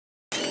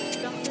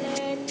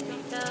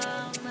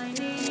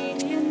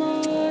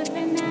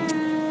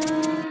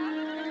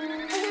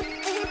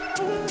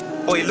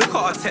Boy, look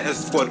at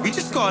Arteta's squad. We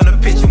just got on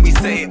the pitch and we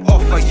say it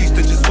off. I used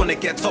to just want to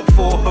get top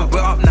 4, but we're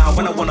up now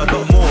and I want a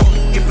lot more.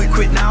 If we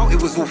quit now, it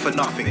was all for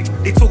nothing.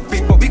 They talk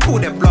big, but we call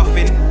them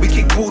bluffing. We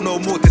kick ball, no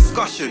more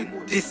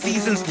discussion. This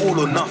season's all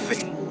or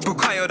nothing.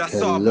 Bukayo,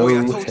 that's our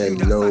boy.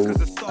 Hello,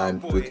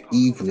 and good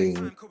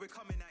evening.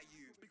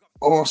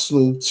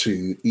 Arsenal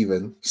 2,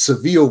 even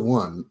Sevilla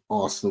 1,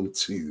 Arsenal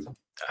 2.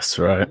 That's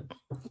right.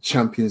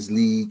 Champions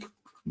League,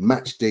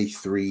 match day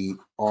 3.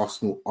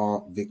 Arsenal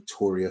are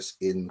victorious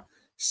in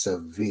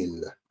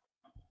Seville.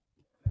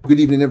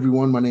 Good evening,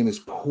 everyone. My name is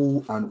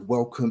Paul, and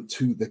welcome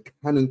to the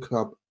Cannon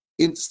Club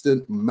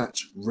Instant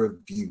Match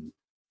Review.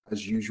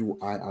 As usual,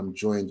 I am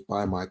joined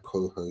by my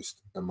co-host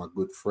and my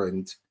good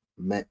friend,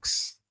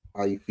 Mex.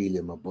 How you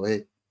feeling, my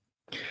boy?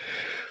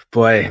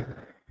 Boy,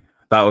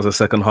 that was a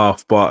second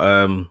half, but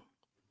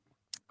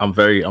I'm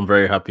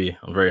very happy.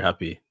 I'm very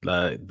happy.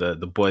 Like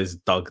the boys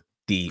dug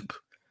deep.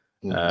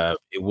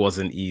 It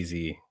wasn't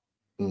easy.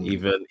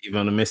 Even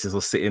the missus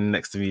was sitting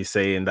next to me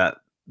saying that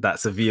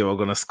Sevilla were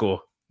gonna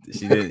score.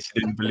 She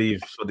didn't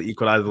believe the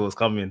equalizer was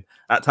coming.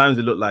 At times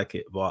it looked like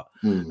it, but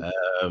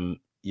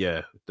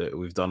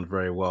we've done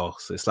very well.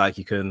 So it's like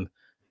you can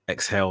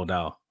exhale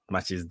now.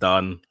 Match is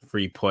done.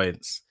 3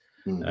 points.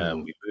 We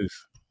move.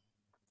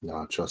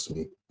 Nah, trust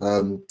me.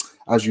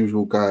 As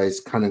usual, guys,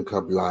 Cannon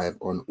Club Live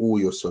on all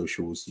your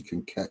socials. You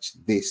can catch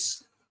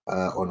this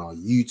on our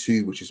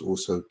YouTube, which is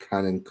also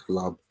Cannon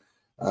Club.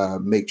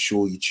 Make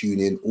sure you tune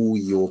in all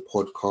your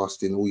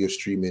podcasting, all your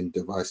streaming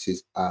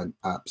devices and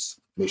apps.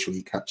 Make sure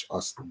you catch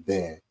us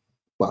there.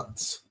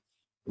 But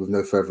with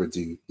no further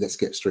ado, let's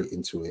get straight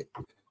into it.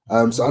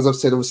 So as I've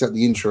said, obviously at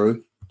the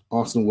intro,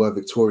 Arsenal were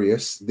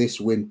victorious. This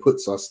win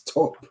puts us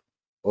top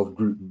of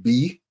Group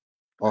B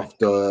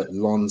after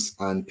Lens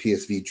and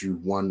PSV drew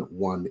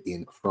 1-1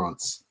 in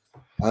France.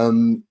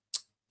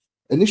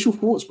 Initial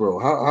thoughts, bro.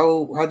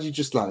 How did you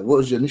just what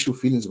was your initial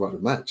feelings about the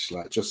match?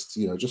 Just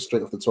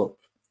straight off the top.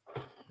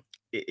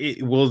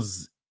 It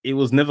was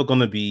never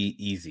gonna be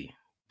easy.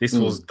 This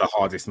was the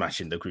hardest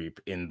match in the group,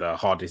 in the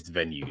hardest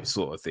venue,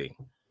 sort of thing.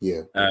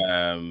 Yeah.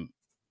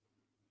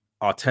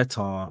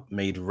 Arteta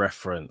made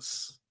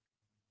reference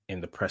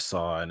in the presser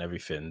and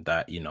everything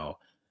that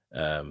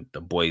the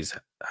boys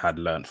had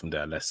learned from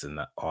their lesson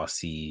at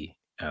RC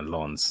and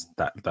Lens,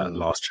 that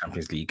last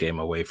Champions League game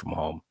away from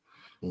home.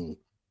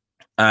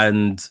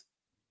 And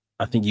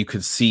I think you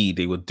could see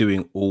they were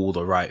doing all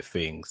the right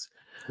things.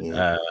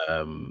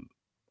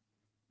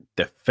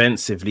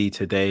 Defensively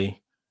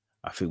today,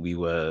 I think we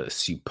were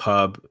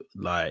superb.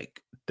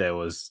 Like, there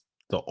was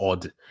the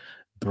odd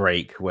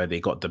break where they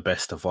got the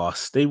best of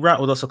us. They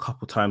rattled us a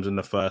couple times in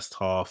the first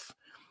half.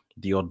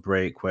 The odd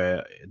break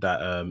where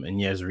that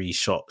Inyezri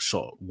shot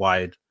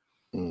wide.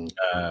 They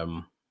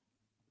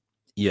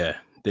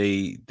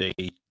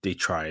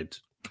tried.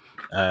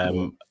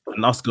 And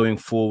us going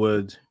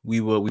forward,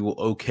 we were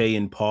okay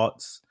in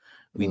parts.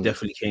 We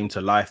definitely came to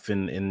life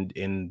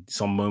in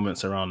some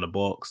moments around the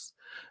box.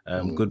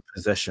 Good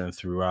possession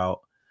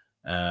throughout.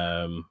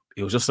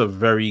 It was just a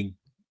very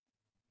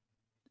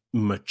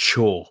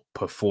mature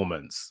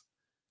performance.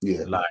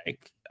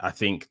 Like, I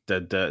think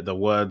the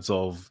words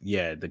of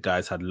the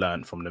guys had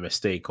learned from the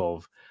mistake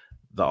of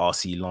the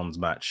RC Lens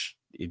match.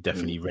 It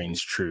definitely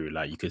reigns true.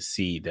 Like, you could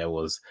see they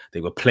were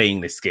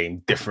playing this game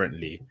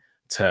differently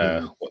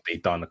to what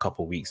they'd done a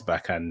couple of weeks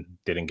back and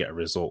didn't get a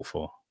result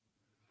for.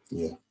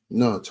 Yeah,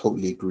 no, I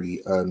totally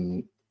agree.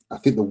 I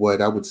think the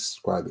word I would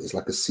describe it is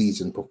like a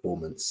seasoned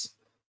performance.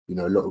 A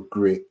lot of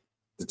grit,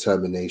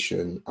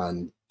 determination,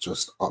 and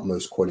just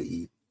utmost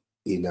quality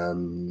in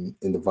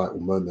the vital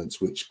moments,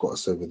 which got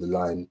us over the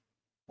line.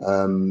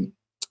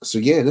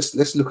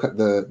 Let's look at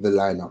the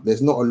lineup.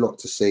 There's not a lot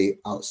to say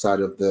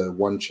outside of the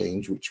one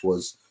change, which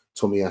was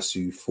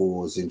Tomiyasu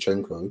for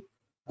Zinchenko,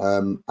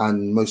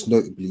 and most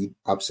notably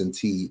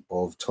absentee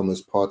of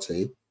Thomas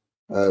Partey,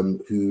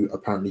 who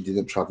apparently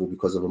didn't travel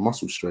because of a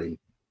muscle strain.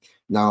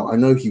 Now, I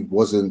know he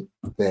wasn't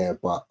there,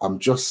 but we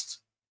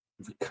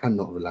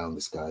cannot rely on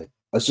this guy.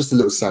 That's just a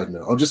little side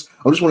note. I just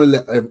want to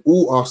let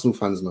all Arsenal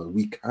fans know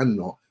we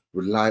cannot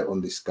rely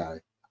on this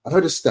guy. I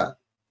heard a stat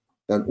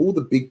that in all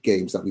the big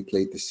games that we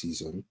played this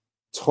season,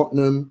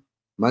 Tottenham,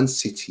 Man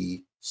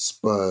City,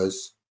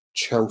 Spurs,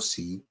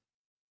 Chelsea,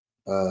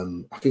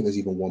 I think there's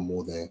even one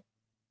more there,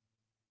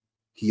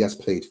 he has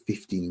played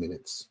 15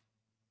 minutes.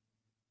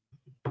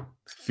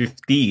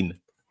 15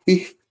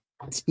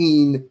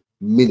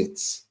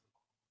 minutes.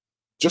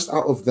 Just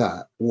out of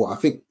that, I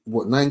think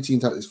 19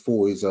 times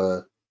 4 is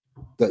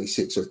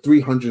 36, so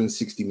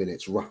 360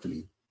 minutes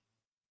roughly.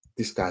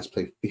 This guy's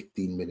played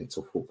 15 minutes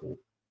of football.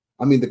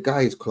 I mean, the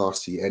guy is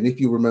classy. And if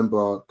you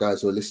remember,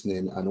 guys who are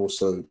listening, and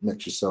also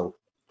Mex yourself,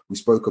 we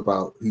spoke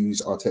about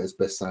who's Arteta's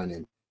best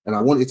signing. And I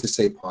wanted to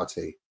say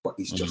Partey, but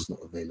he's just not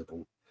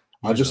available.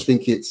 I just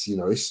think it's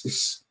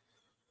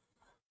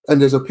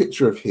and there's a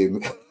picture of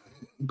him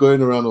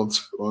going around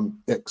on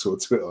X or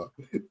Twitter,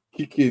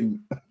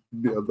 kicking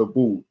the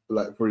ball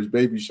for his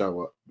baby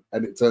shower,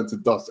 and it turned to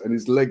dust, and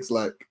his legs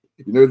the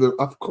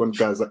AFCON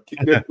guys that kick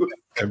them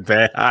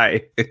very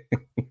high.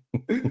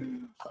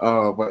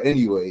 But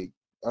anyway,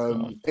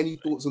 Any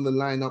thoughts on the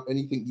lineup?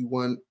 Anything you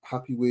weren't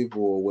happy with,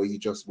 or were you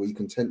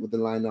content with the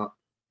lineup?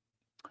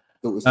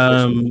 Thought was the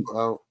best one to put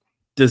out.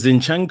 The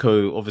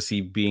Zinchenko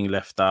obviously being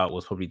left out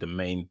was probably the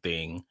main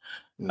thing.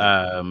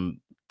 I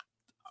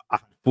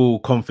had full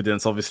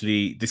confidence.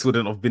 Obviously, this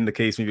wouldn't have been the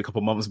case maybe a couple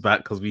of months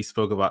back because we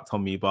spoke about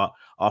Tommy. But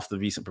after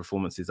recent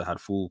performances, I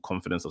had full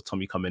confidence of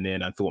Tommy coming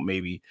in. I thought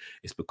maybe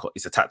it's because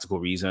it's a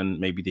tactical reason.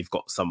 Maybe they've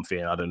got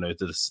something. I don't know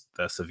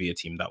the Sevilla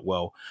team that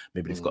well.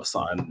 Maybe they've got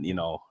something,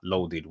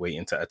 loaded,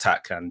 waiting to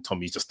attack, and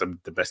Tommy's just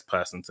the best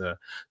person to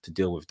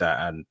deal with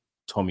that. And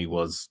Tommy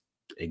was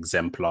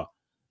exemplar.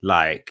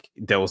 Like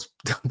there was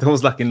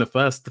like in the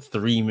first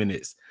 3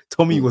 minutes,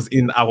 Tommy was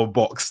in our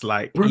box,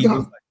 like he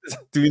was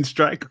like, doing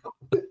strike.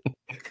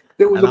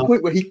 There was a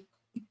point where he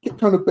kept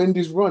trying to bend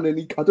his run, and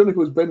I don't know if it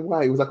was Ben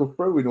White, it was like a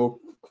throw-in or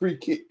free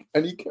kick,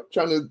 and he kept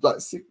trying to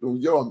like signal,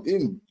 "Yo, I'm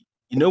in."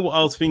 You know what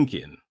I was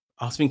thinking?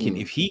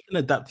 If he can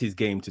adapt his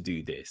game to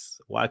do this,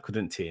 why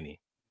couldn't Tierney?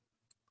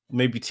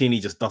 Maybe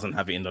Tierney just doesn't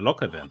have it in the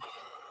locker then.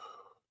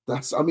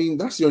 That's the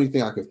only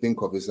thing I could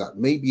think of is that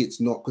maybe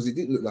it's not, because it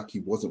didn't look like he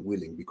wasn't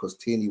willing, because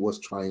Tierney was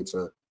trying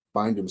to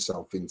find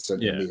himself in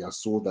centre mid. I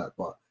saw that,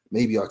 but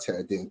maybe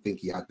Arteta didn't think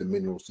he had the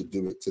minerals to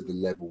do it to the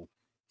level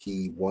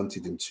he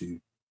wanted him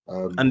to.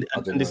 And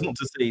it's not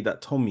to say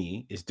that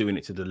Tommy is doing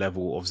it to the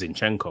level of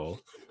Zinchenko,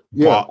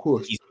 but of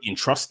course he's being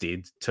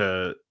trusted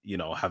to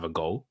have a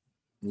goal.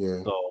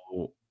 Yeah.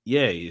 So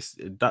it's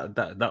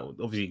that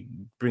obviously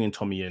bringing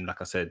Tommy in,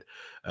 like I said,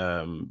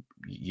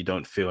 you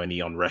don't feel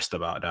any unrest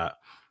about that.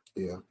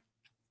 Yeah.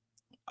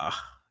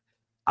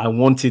 I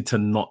wanted to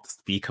not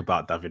speak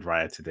about David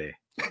Raya today.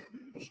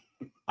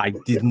 I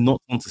did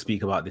not want to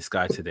speak about this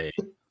guy today.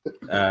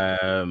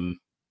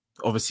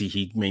 Obviously,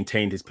 he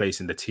maintained his place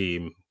in the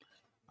team.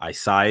 I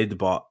sighed,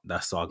 but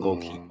that's our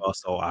goalkeeper,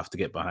 so I have to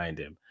get behind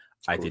him.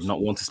 I did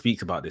not want to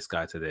speak about this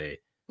guy today.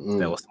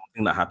 There was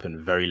something that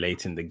happened very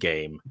late in the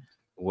game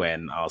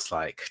when I was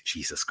like,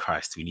 Jesus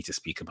Christ, we need to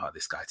speak about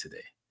this guy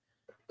today.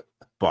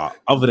 But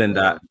other than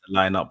that, the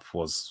lineup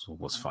was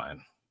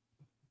fine.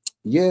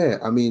 Yeah,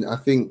 I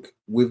think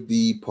with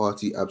the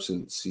party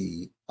absence,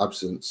 I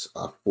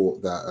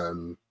thought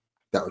that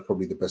that was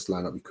probably the best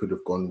lineup we could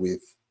have gone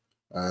with.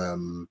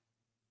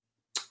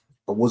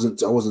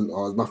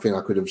 Nothing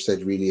I could have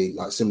said really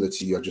like similar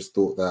to you. I just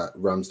thought that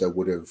Ramsdale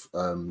would have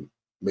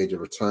made a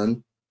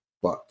return,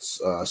 but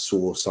I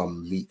saw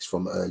some leaks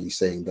from early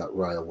saying that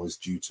Raya was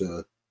due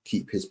to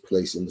keep his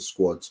place in the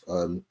squad,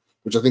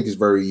 which I think is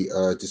very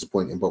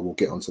disappointing, but we'll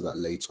get onto that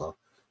later.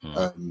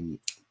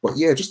 But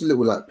yeah, just a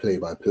little like play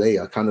by play.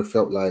 I kind of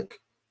felt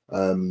like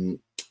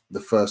the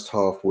first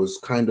half was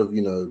kind of,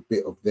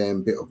 bit of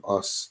them, bit of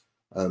us.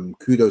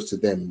 Kudos to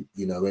them,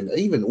 and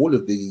even all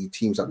of the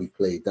teams that we've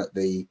played, that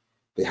they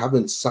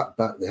haven't sat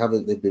back.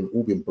 They've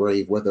all been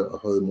brave, whether at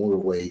home or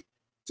away,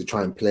 to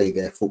try and play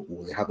their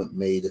football. They haven't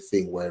made a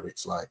thing where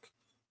it's like,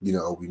 we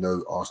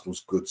know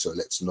Arsenal's good, so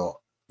let's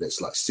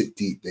like sit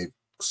deep.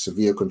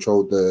 Sevilla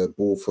controlled the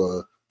ball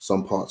for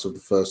some parts of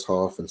the first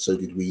half, and so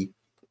did we.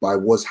 But I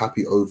was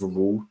happy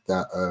overall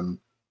that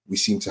we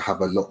seem to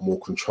have a lot more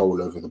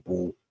control over the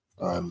ball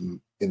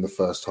in the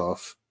first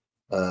half.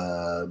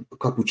 A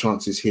couple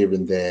chances here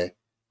and there.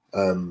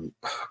 I'm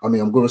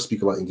going to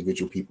speak about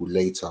individual people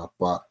later,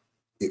 but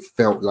it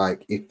felt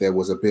like if there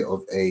was a bit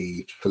of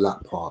a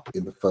flat part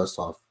in the first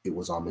half, it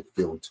was our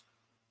midfield.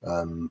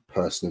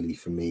 Personally,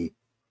 for me,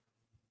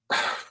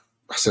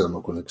 I said I'm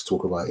not going to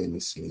talk about it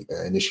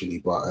initially,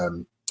 but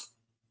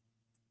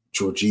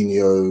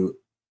Jorginho,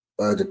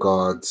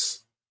 Ødegaard,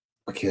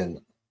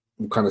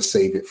 we'll kind of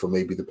save it for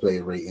maybe the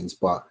player ratings,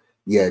 but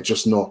yeah,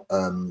 just not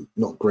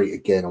great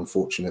again,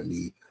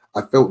 unfortunately.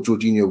 I felt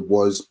Jorginho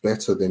was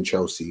better than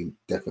Chelsea,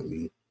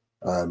 definitely.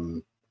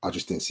 I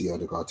just didn't see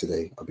Ødegaard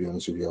today, I'll be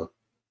honest with you.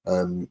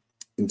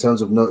 In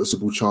terms of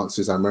noticeable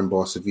chances, I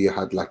remember Sevilla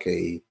had like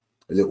a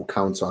little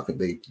counter. I think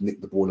they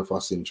nicked the ball off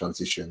us in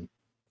transition.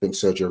 I think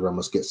Sergio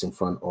Ramos gets in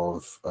front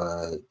of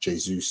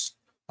Jesus,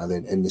 and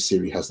then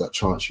En-Nesyri has that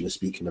chance you were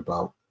speaking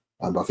about.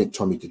 And I think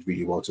Tommy did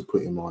really well to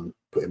put him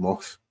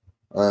off.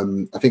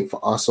 I think for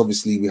us,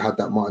 obviously, we had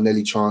that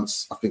Martinelli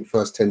chance. I think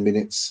first 10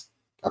 minutes,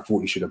 I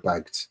thought he should have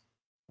bagged.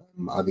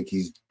 I think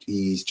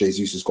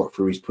Jesus has got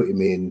through. He's put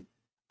him in.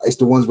 It's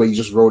the ones where you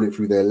just roll it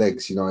through their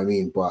legs, you know what I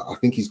mean? But I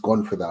think he's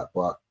gone for that.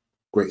 But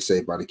great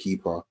save by the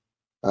keeper.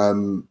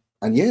 And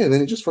yeah,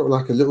 then it just felt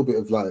like a little bit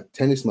of like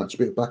tennis match, a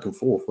bit back and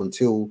forth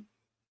until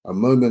a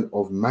moment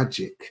of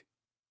magic,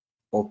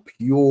 of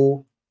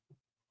pure.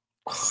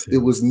 It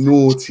was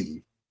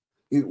naughty.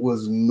 It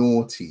was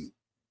naughty.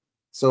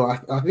 So I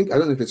think, I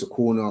don't know if it's a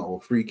corner or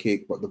a free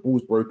kick, but the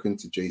ball's broken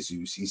to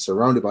Jesus. He's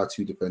surrounded by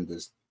two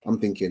defenders. I'm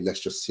thinking, let's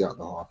just see out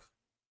the half.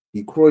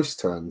 He cross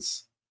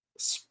turns,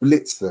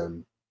 splits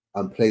them,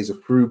 and plays a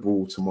through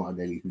ball to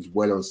Martinelli, who's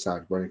well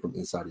onside, running from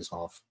inside his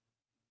half.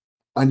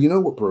 And you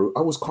know what, bro?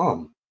 I was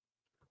calm.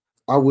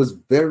 I was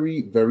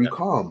very, very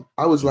calm.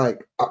 I was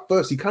like, at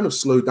first, he kind of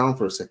slowed down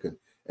for a second.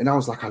 And I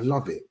was like, I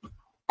love it.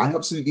 I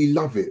absolutely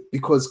love it,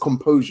 because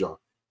composure.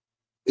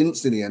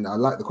 instantly, and I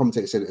like the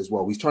commentator said it as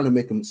well, he's trying to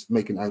make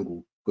an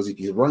angle, because if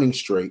you're running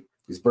straight,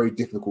 it's very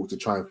difficult to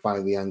try and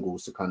find the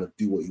angles to kind of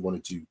do what you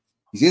want to do.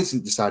 He's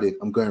instantly decided,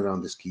 I'm going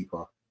around this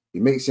keeper. He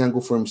makes the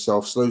angle for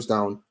himself, slows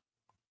down,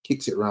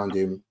 kicks it around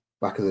him,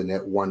 back of the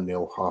net,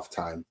 1-0, half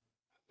time.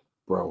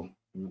 Bro,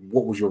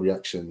 what was your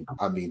reaction?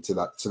 I mean, to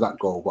that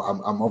goal? But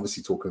I'm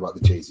obviously talking about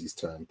the Jay-Z's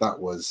turn. That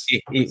was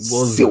it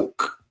was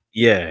silk.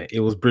 Yeah, it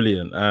was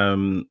brilliant.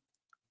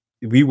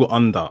 We were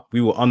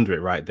under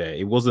it right there.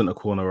 It wasn't a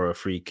corner or a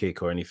free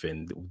kick or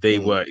anything. The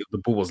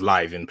ball was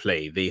live in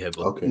play. They had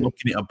knocking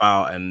it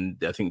about,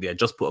 and I think they had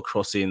just put a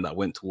cross in that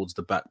went towards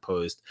the back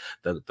post.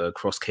 The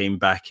cross came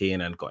back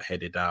in and got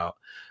headed out.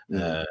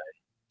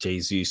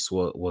 Jesus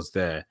was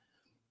there.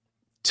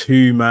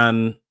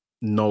 2-man,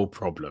 no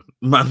problem.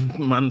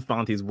 Man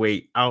found his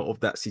way out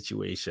of that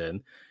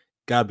situation.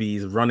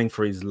 Gabby's running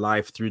for his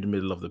life through the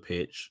middle of the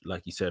pitch,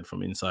 like you said,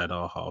 from inside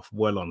our half,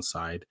 well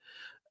onside.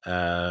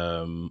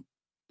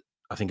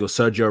 I think it was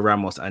Sergio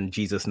Ramos and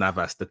Jesus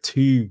Navas, the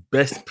two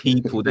best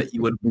people that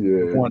you would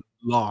want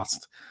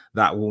last,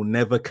 that will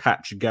never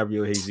catch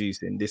Gabriel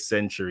Jesus in this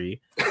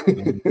century.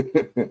 Maybe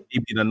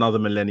in another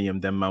millennium,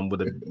 then man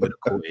would have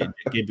caught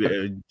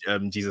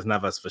it. Jesus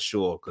Navas for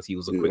sure, because he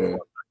was a quick one back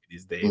in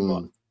his day.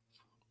 But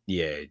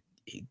yeah,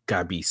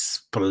 Gabby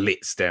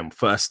splits them.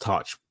 First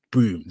touch,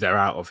 boom, they're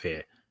out of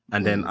here.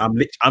 And then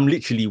I'm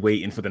literally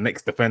waiting for the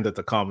next defender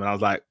to come, and I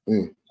was like,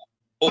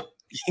 oh,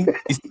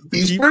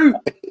 he's through.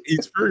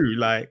 He's through.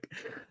 Like,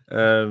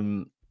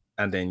 and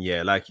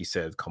then like you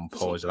said,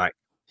 composure. Like,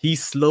 he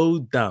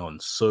slowed down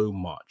so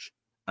much,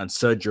 and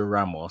Sergio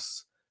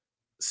Ramos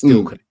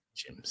still couldn't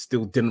catch him.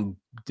 Still didn't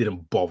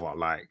bother.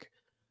 Like,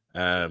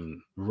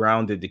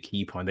 rounded the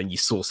keeper, and then you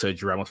saw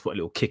Sergio Ramos put a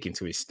little kick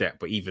into his step,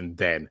 but even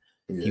then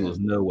he was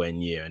nowhere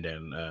near. And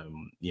then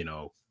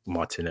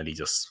Martinelli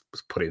just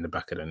put it in the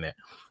back of the net.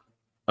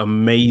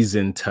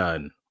 Amazing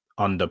turn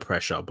under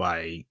pressure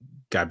by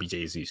Gabby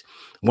Jesus.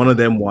 One of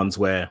them ones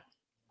where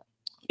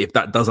if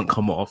that doesn't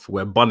come off,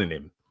 we're bunning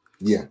him.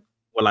 Yeah.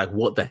 We're like,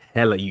 what the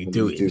hell are you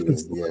doing?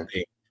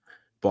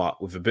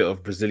 But with a bit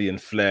of Brazilian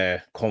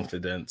flair,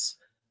 confidence,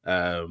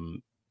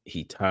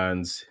 he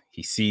turns,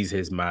 he sees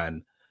his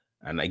man.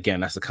 And again,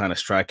 that's the kind of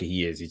striker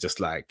he is. He's just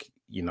like,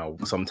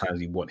 sometimes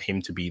we want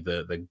him to be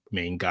the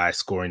main guy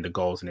scoring the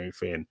goals and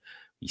everything.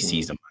 He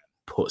sees him,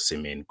 puts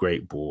him in,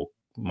 great ball.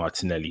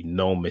 Martinelli,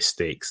 no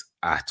mistakes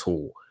at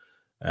all.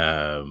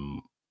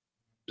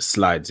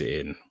 Slides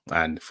it in,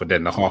 and for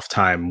then the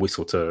half-time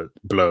whistle to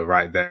blow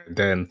right there,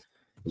 then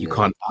you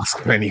can't ask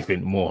for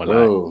anything more.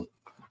 Bro,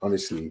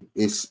 honestly,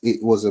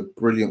 it was a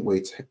brilliant way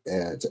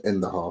to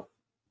end the half,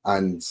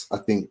 and I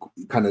think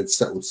it kind of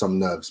settled some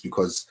nerves,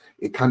 because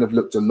it kind of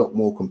looked a lot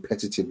more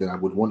competitive than I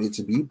would want it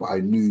to be, but I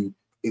knew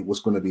it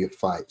was going to be a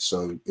fight,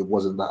 so it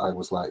wasn't that I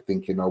was like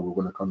thinking, oh, we're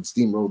going to come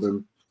steamroll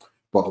them.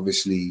 But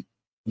obviously,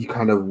 we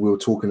were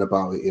talking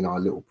about it in our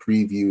little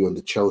preview on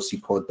the Chelsea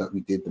pod that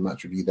we did, the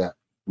match review, that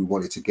we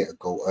wanted to get a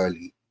goal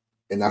early.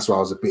 And that's why I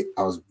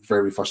was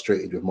very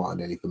frustrated with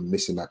Martinelli for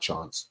missing that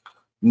chance.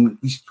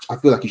 I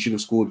feel like he should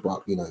have scored,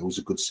 but, it was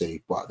a good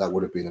save. But that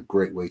would have been a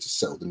great way to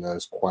settle the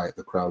nerves, quiet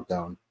the crowd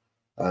down.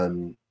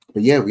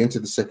 But yeah, we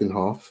entered the second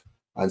half,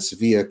 and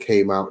Sevilla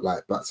came out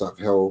like bats out of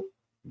hell,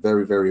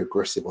 very, very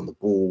aggressive on the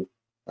ball.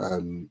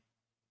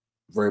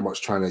 Very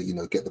much trying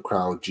to, get the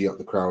crowd, G up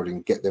the crowd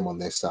and get them on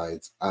their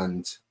side.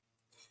 And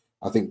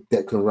I think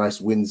Declan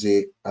Rice wins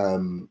it.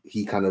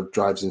 He kind of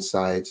drives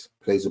inside,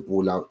 plays a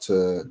ball out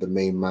to the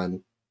main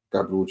man,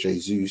 Gabriel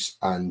Jesus,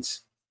 and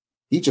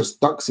he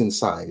just ducks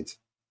inside,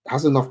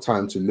 has enough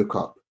time to look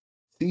up,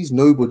 sees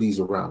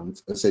nobody's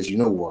around, and says, you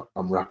know what,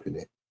 I'm wrapping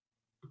it.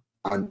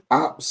 And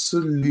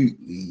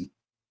absolutely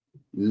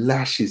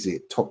lashes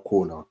it top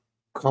corner,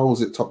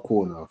 curls it top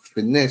corner,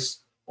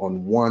 finesse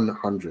on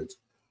 100.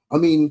 I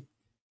mean,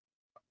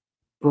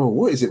 bro,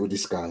 what is it with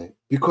this guy?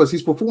 Because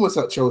his performance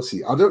at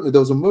Chelsea, I don't know,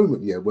 there was a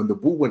moment, when the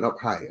ball went up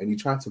high and he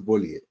tried to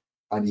volley it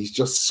and he's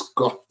just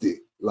scuffed it,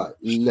 like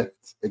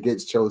left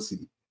against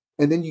Chelsea.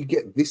 And then you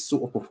get this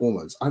sort of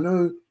performance. I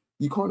know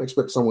you can't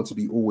expect someone to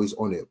be always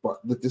on it, but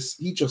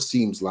he just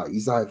seems like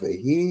he's either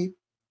here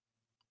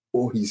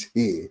or he's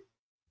here.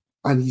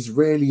 And he's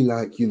rarely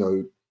like,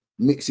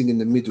 mixing in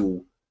the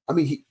middle. I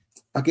mean,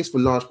 I guess for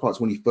large parts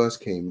when he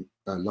first came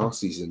last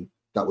season,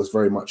 that was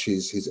very much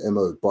his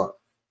MO. But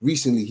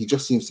recently, he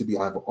just seems to be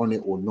either on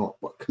it or not.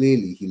 But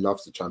clearly, he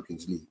loves the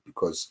Champions League,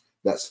 because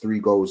that's 3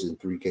 goals in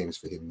 3 games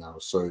for him now.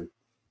 So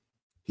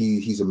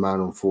he's a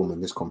man on form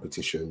in this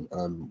competition.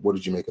 What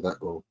did you make of that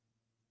goal?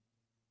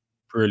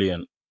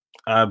 Brilliant.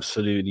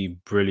 Absolutely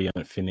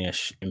brilliant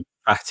finish.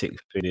 Emphatic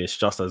finish,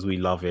 just as we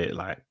love it,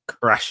 like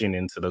crashing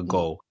into the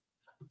goal.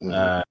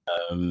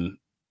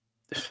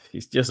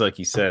 It's just like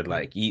you said,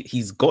 like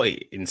he's got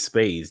it in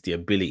spades, the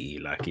ability,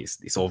 like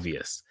it's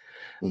obvious.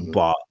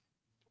 But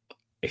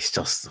it's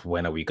just,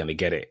 when are we going to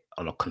get it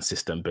on a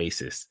consistent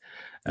basis?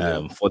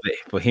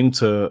 For him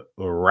to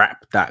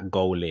wrap that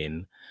goal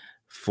in,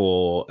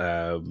 for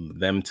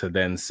them to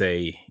then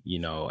say,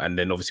 and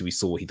then obviously we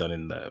saw what he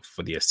done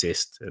for the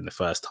assist in the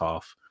first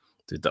half,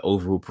 the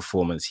overall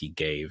performance he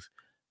gave,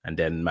 and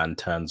then man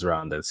turns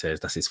around and says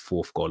that's his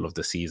 4th goal of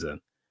the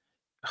season.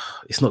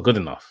 It's not good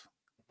enough.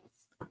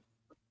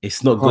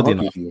 It's not good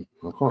enough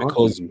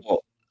because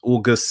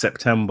August,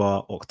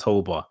 September,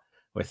 October,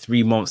 we're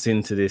 3 months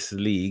into this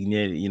league,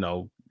 nearly, you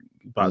know,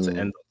 about to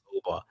end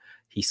October.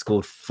 He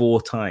scored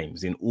 4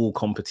 times in all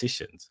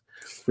competitions.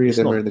 3 of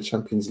them are in the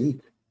Champions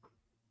League.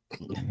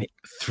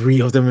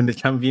 3 of them in the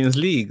Champions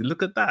League.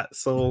 Look at that.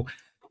 So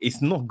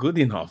it's not good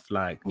enough.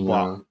 Like,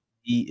 but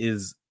he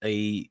is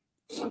a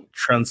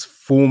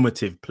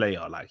transformative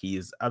player. Like, he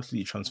is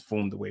absolutely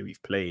transformed the way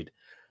we've played.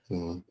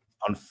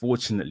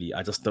 Unfortunately,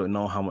 I just don't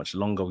know how much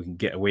longer we can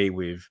get away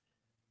with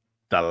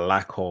the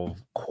lack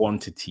of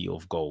quantity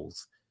of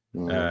goals.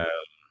 But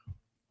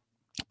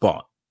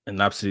an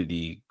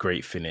absolutely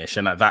great finish.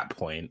 And at that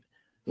point,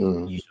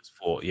 you just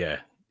thought, yeah,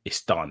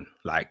 it's done.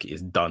 Like,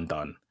 it's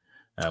done.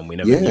 We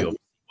never knew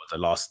what the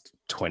last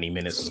 20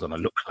 minutes was going to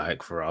look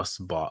like for us.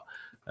 But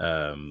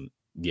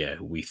yeah,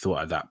 we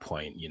thought at that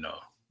point, you know,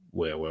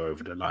 we're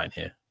over the line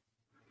here.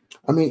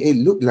 I mean, it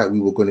looked like we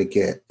were going to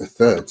get a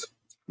third.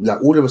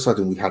 Like, all of a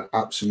sudden, we had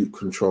absolute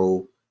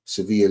control.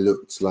 Sevilla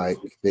looked like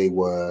they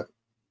were,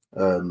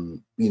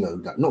 you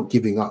know, like not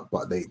giving up,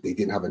 but they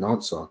didn't have an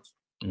answer.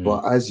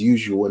 But as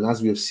usual, and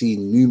as we have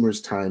seen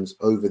numerous times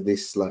over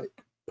this like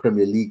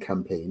Premier League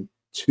campaign,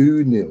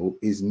 2-0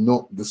 is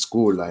not the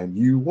scoreline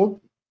you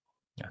want.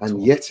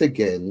 And yet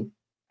again,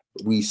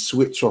 we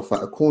switch off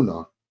at a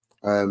corner.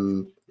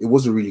 It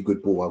was a really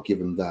good ball, I'll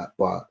give him that.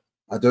 But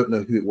I don't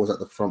know who it was at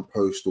the front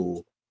post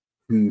or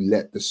who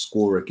let the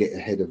scorer get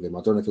ahead of him.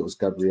 I don't know if it was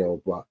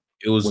Gabriel, but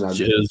it was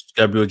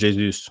Gabriel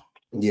Jesus.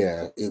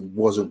 Yeah, it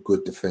wasn't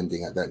good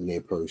defending at that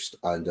near post.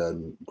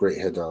 And great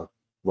header.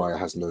 Raya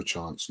has no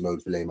chance, no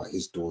blame at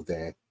his door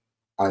there.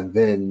 And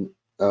then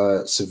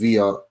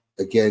Sevilla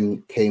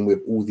again came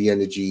with all the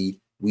energy.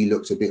 We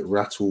looked a bit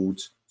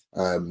rattled,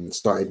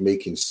 started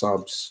making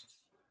subs.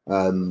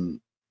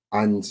 And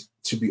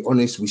to be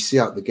honest, we see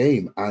out the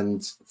game.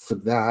 And for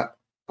that,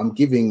 I'm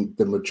giving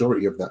the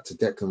majority of that to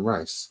Declan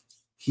Rice.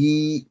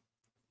 His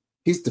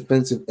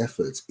defensive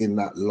efforts in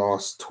that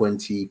last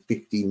 20,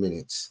 15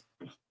 minutes.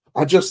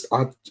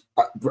 Bro,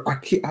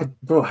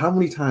 how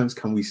many times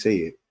can we say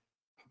it?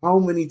 How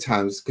many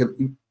times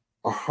can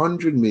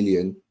 100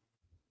 million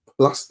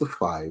plus the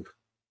 5,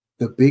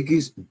 the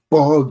biggest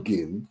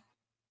bargain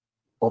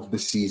of the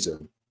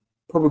season,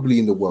 probably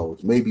in the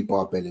world, maybe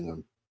bar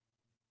Bellingham.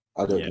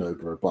 I don't know,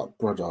 bro. But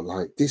brother,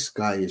 like, this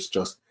guy is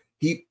just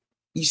you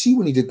see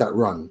when he did that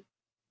run.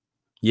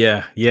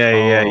 Yeah.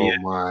 Oh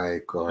my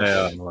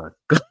gosh.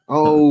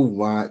 Oh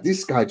my,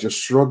 this guy just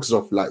shrugs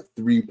off like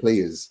 3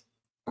 players.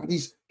 And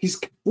his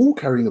ball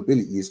carrying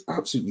ability is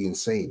absolutely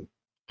insane.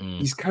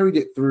 He's carried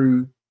it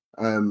through.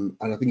 And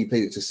I think he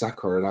played it to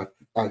Saka, and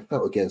I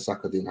felt again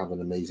Saka didn't have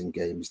an amazing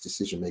game. His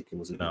decision making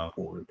was a bit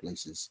poor in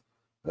places,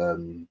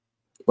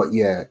 but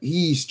yeah,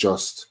 he's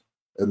just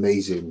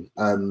amazing.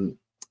 And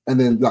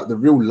then like the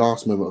real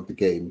last moment of the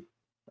game,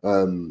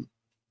 the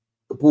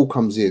ball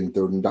comes in,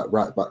 that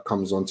right back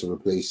comes on to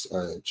replace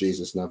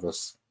Jesus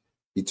Navas.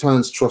 He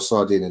turns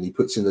Trossard in and he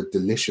puts in a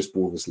delicious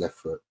ball with his left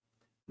foot.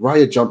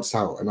 Raya jumps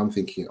out, and I'm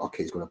thinking,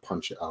 okay, he's going to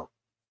punch it out.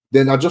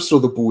 Then I just saw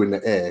the ball in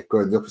the air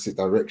going the opposite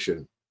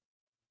direction.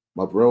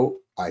 My bro,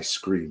 I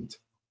screamed.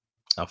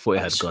 I thought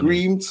it had gone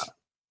in.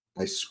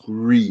 I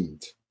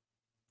screamed.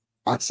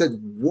 I said,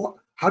 what?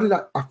 How did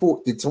I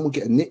thought, did someone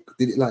get a nick?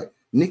 Did it like,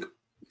 Nick,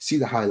 see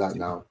the highlight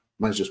now?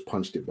 Man's just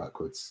punched it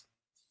backwards.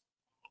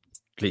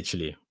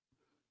 Literally.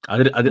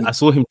 I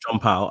saw him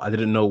jump out. I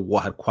didn't know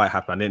what had quite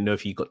happened. I didn't know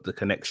if he got the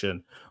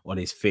connection on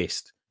his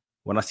fist.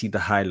 When I see the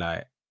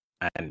highlight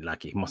and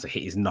like he must have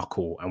hit his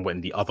knuckle and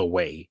went the other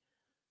way,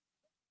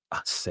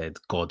 I said,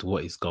 God,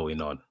 what is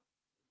going on?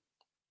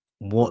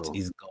 What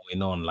is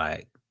going on?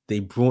 Like, they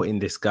brought in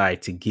this guy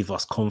to give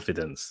us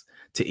confidence,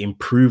 to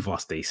improve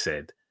us, they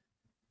said.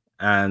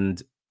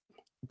 And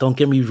don't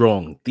get me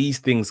wrong, these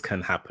things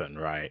can happen,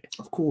 right?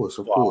 Of course.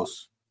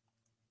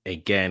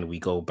 Again, we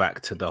go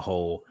back to the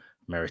whole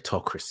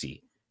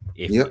meritocracy.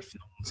 If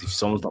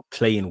someone's not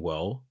playing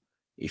well,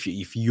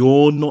 if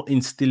you're not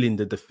instilling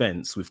the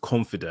defense with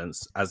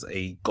confidence as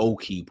a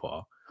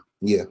goalkeeper,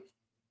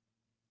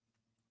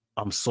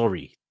 I'm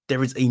sorry.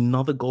 There is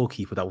another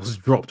goalkeeper that was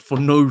dropped for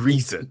no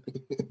reason.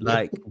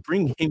 Like,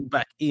 bring him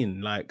back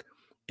in. Like,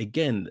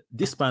 again,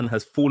 this man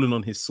has fallen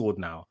on his sword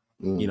now.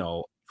 You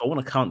know, if I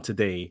want to count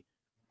today,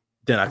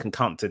 then I can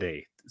count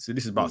today. So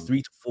this is about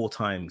 3 to 4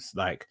 times.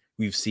 Like,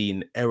 we've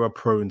seen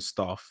error-prone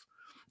stuff.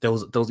 There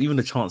was even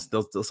a chance. There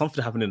was something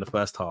that happened in the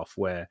first half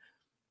where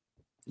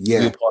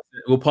we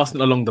were passing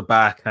it along the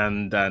back,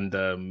 and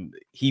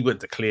he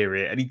went to clear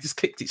it, and he just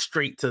kicked it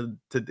straight to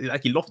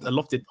like a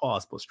lofted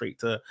pass, but straight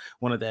to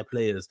one of their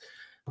players.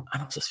 And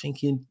I was just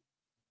thinking,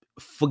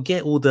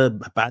 forget all the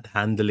bad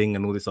handling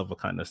and all this other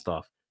kind of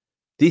stuff.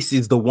 This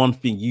is the one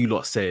thing you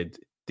lot said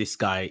this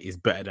guy is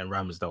better than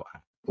Ramsdale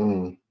at.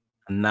 And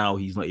now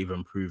he's not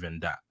even proven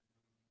that.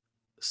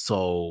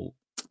 So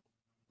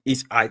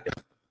the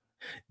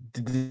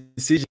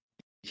decision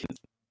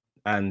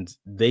and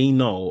they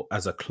know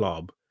as a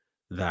club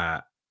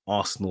that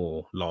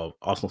Arsenal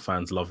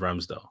fans love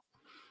Ramsdale.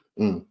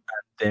 Mm.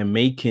 They're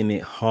making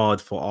it hard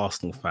for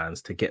Arsenal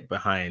fans to get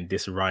behind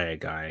this Raya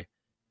guy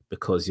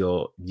because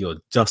you're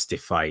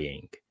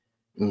justifying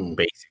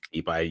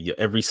basically by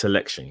every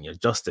selection, you're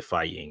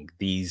justifying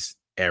these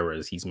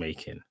errors he's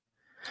making.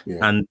 Yeah.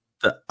 And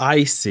the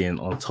icing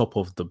on top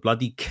of the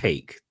bloody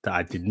cake that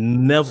I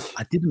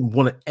didn't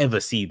want to ever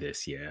see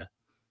this year.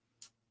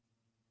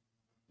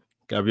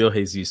 Gabriel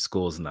Jesus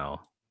scores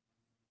now.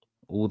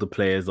 All the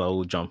players are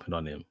all jumping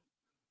on him.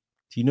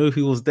 Do you know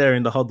who was there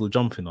in the huddle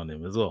jumping on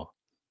him as well?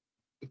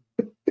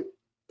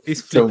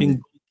 This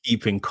flipping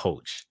keeping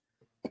coach.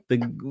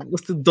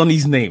 What's the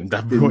Donny's name?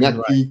 That brought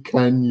him right.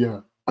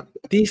 Kanya.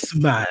 This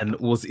man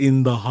was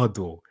in the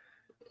huddle.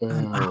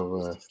 And I Oh,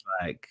 was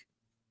like,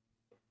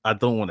 I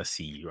don't want to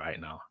see you right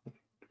now.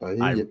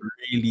 I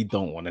really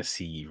don't want to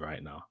see you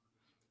right now.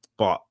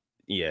 But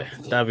yeah,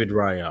 David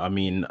Raya. I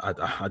mean,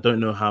 I don't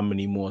know how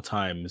many more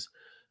times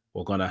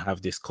we're gonna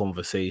have this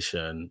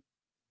conversation.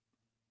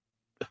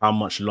 How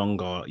much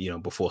longer,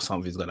 before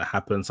something's gonna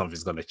happen,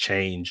 something's gonna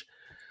change,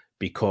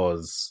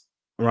 because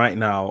right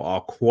now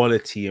our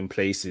quality in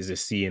places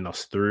is seeing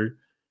us through.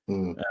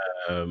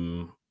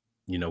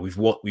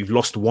 We've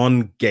lost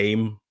one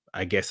game,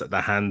 I guess, at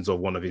the hands of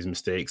one of his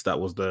mistakes. That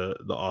was the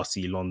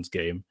RC Lons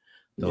game.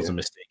 There was a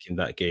mistake in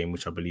that game,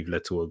 which I believe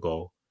led to a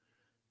goal.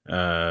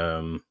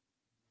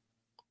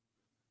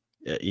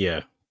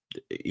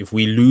 If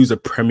we lose a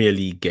Premier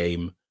League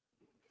game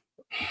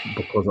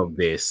because of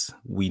this,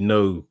 we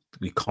know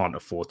we can't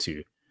afford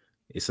to.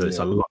 It's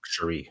a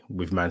luxury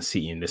with Man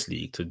City in this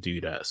league to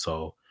do that.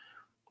 So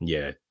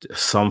yeah,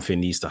 something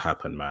needs to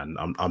happen, man.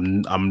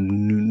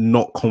 I'm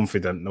not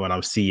confident when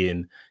I'm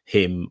seeing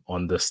him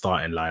on the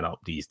starting lineup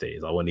these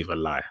days. I won't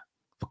even lie.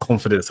 The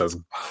confidence has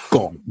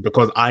gone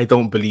because I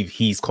don't believe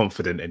he's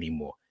confident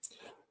anymore.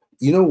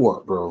 You know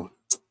what, bro?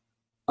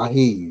 I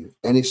hear you,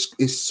 and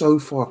it's so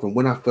far from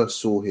when I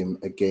first saw him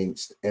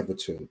against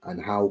Everton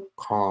and how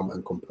calm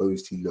and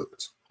composed he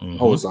looked.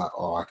 I was like,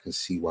 oh, I can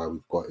see why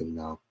we've got him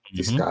now.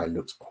 This guy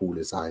looks cool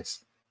as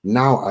ice.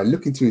 Now I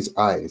look into his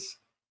eyes,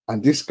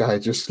 and this guy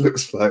just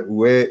looks like,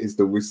 where is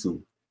the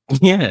whistle?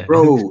 Yeah,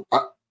 bro.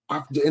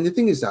 And the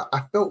thing is that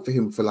I felt for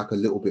him for like a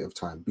little bit of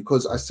time,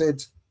 because I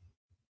said,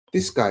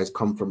 this guy's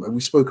come from, and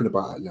we've spoken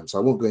about it at length, so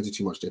I won't go into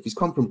too much depth. He's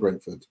come from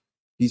Brentford.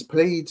 He's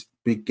played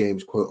big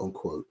games, quote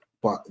unquote,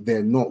 but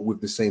they're not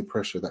with the same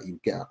pressure that you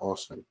get at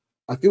Arsenal.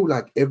 I feel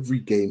like every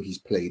game he's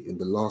played in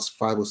the last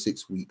 5 or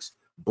 6 weeks,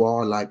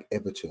 bar like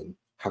Everton,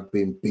 have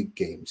been big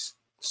games.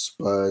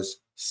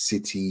 Spurs,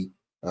 City,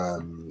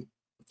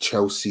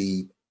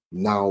 Chelsea,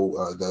 now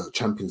the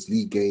Champions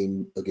League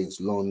game against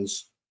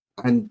Lons.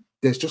 And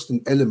there's just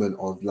an element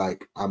of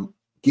like,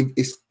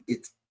 it's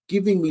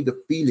giving me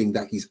the feeling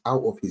that he's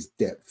out of his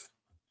depth,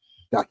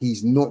 that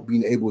he's not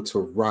been able to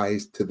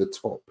rise to the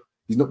top.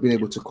 He's not been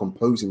able to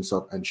compose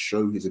himself and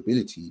show his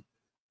ability.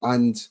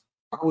 And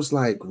I was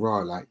like,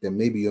 then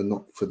maybe you're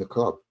not for the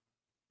club.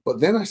 But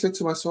then I said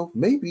to myself,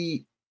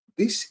 maybe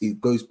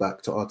it goes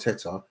back to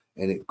Arteta,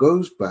 and it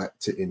goes back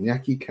to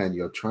Iñaki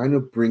Kanya trying to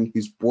bring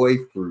his boy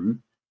through.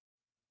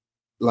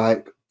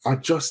 Like,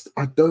 I'm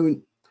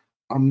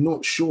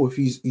not sure if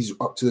he's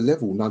up to the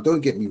level. Now,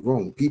 don't get me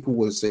wrong. People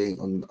were saying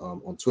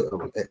on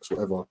Twitter, on X,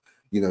 whatever,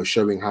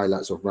 showing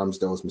highlights of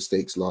Ramsdale's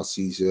mistakes last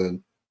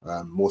season.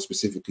 More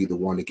specifically, the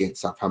one against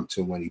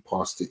Southampton when he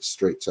passed it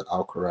straight to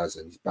Alcaraz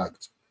and he's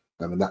bagged.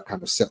 And that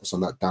kind of set us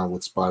on that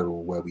downward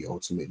spiral where we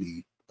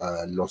ultimately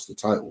lost the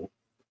title.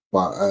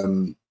 But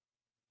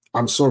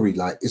I'm sorry,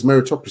 like, it's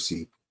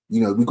meritocracy.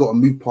 We've got to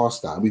move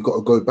past that, and we've got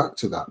to go back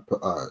to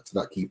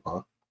that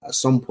keeper at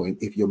some point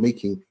if you're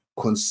making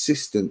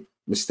consistent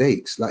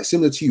mistakes. Like,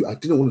 similar to you, I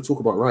didn't want to talk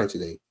about Raya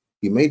today.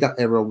 He made that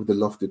error with the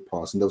lofted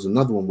pass, and there was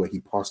another one where he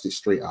passed it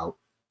straight out,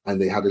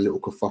 and they had a little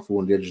kerfuffle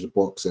on the edge of the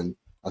box, and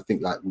I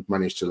think like we've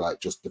managed to like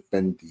just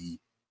defend the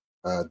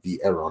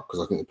error, because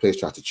I think the players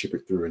tried to chip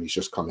it through and he's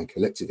just come and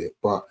collected it.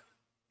 But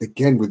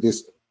again, with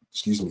this,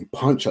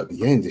 punch at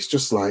the end, it's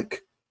just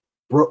like,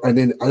 bro. And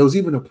then there was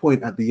even a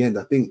point at the end,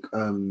 I think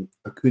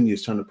Acuna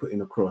is trying to put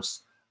in a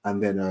cross,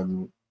 and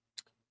then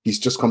he's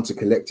just come to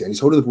collect it, and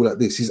he's holding the ball like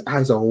this. His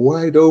eyes are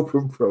wide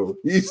open, bro.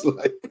 He's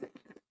like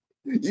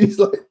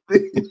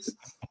this.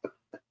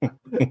 I'm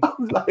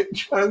like,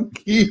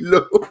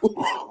 tranquilo.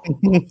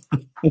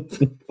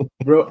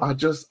 Bro, I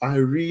don't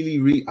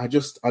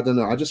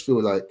know. I just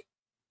feel like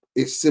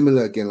it's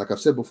similar again. Like I've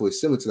said before, it's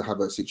similar to the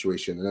Havertz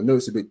situation. And I know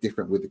it's a bit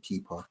different with the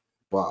keeper,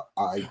 but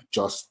I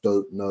just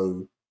don't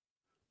know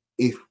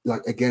if,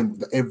 like,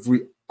 again,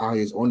 every eye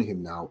is on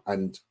him now.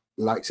 And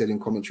like said in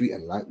commentary,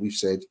 and like we've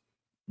said,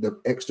 the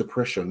extra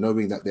pressure,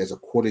 knowing that there's a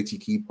quality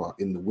keeper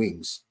in the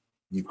wings,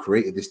 you've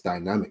created this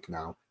dynamic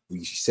now.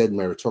 You said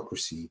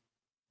meritocracy.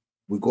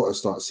 We've got to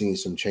start seeing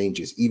some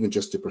changes, even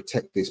just to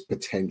protect this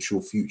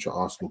potential future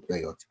Arsenal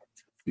player,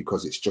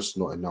 because it's just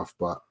not enough.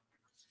 But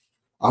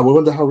I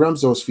wonder how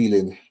Ramsdale's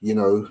feeling.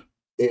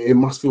 It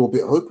must feel a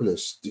bit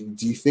hopeless. Do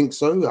you think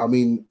so? I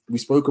mean, we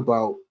spoke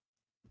about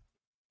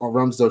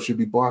Ramsdale should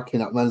be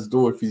barking at man's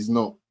door if he's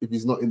not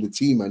in the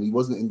team, and he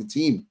wasn't in the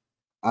team.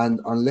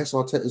 And unless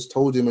Arteta's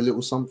told him a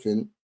little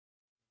something,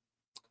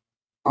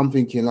 I'm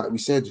thinking, like we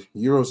said,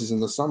 Euros is in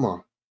the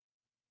summer.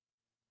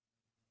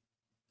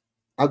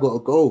 I gotta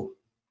go.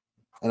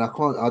 And I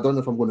don't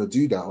know if I'm gonna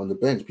do that on the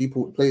bench.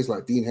 Players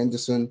like Dean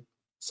Henderson,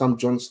 Sam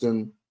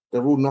Johnston,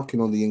 they're all knocking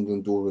on the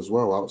England door as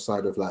well,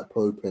 outside of like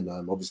Pope and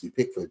obviously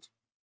Pickford.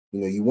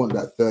 You know, you want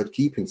that third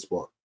keeping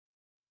spot.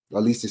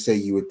 At least to say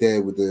you were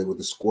there with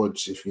the squad.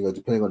 If you know,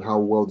 depending on how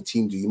well the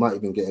team do, you might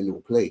even get a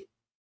little play.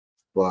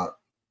 But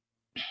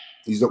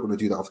he's not going to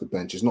do that off the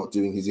bench. It's not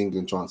doing his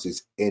England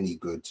chances any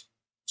good.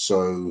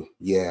 So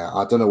yeah,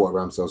 I don't know what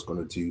Ramsdale's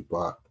going to do,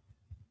 but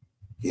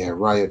yeah,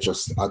 Raya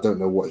I don't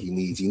know what he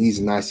needs. He needs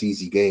a nice,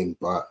 easy game,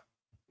 but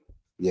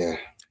yeah,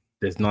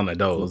 there's none of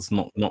those.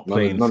 Not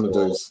playing none of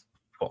those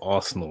for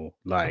Arsenal.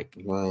 Like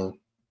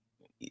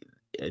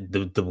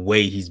the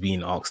way he's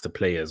being asked to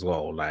play as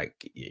well.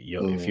 Like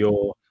if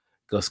you're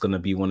just gonna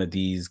be one of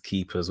these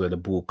keepers where the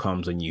ball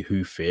comes and you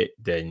hoof it,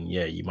 then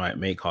yeah, you might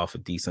make half a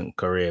decent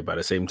career. But at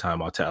the same time,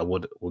 Arteta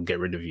will get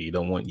rid of you. He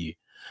don't want you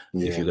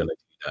if you're gonna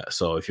do that.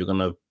 So if you're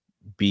gonna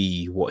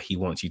be what he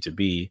wants you to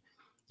be,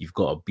 you've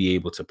got to be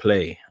able to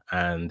play.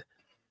 And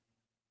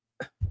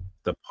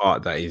the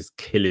part that is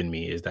killing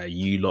me is that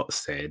you lot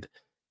said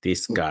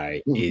this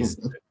guy is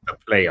the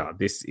player.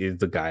 This is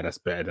the guy that's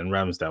better than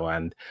Ramsdale.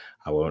 And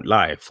I won't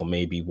lie, for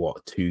maybe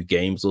 2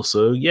 games or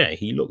so, yeah,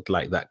 he looked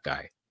like that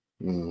guy.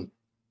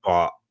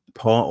 But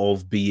part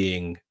of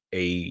being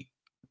a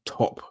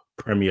top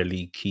Premier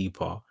League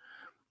keeper,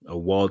 a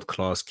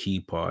world-class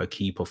keeper, a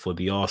keeper for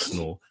the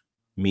Arsenal,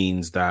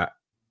 means that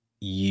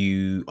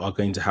you are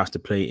going to have to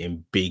play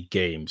in big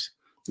games.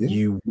 Yeah.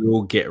 You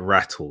will get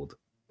rattled.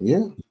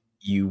 Yeah.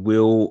 You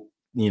will,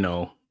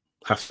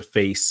 have to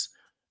face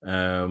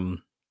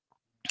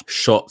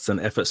shots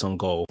and efforts on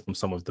goal from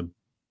some of the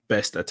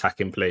best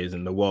attacking players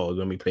in the world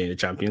when we play in the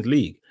Champions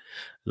League.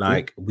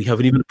 We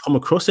haven't even come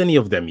across any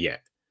of them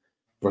yet.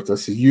 But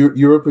that's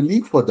Europa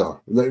League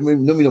fodder. Let me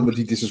not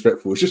be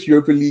disrespectful. It's just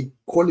Europa League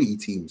quality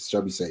teams,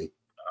 shall we say?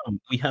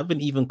 We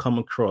haven't even come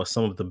across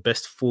some of the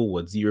best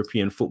forwards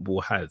European football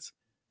has.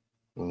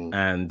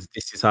 And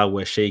this is how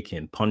we're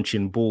shaking,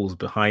 punching balls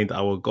behind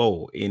our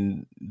goal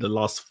in the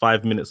last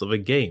 5 minutes of a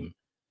game.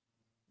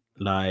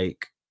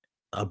 Like,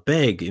 I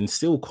beg,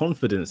 instill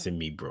confidence in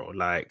me, bro.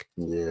 Like,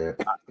 yeah,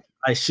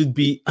 I should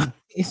be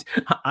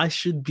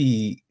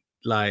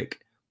like,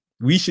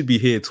 we should be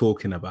here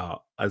talking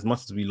about, as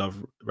much as we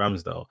love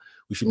Ramsdale,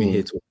 we should be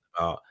here talking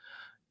about,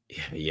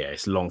 yeah,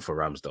 it's long for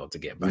Ramsdale to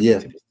get back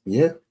into this.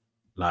 Yeah.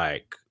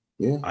 Like,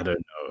 I don't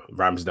know.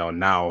 Ramsdale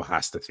now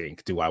has to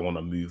think, do I want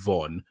to move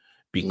on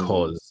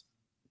because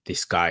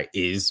this guy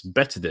is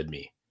better than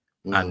me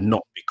and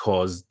not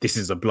because this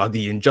is a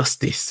bloody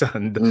injustice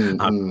and I'm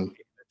getting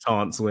a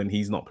chance when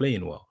he's not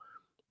playing well.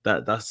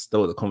 That's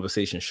what the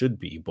conversation should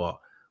be. But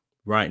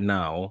right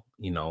now,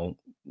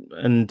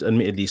 and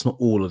admittedly, it's not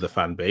all of the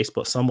fan base,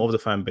 but some of the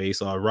fan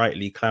base are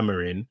rightly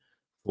clamoring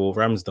for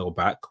Ramsdale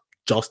back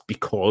just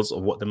because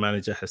of what the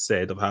manager has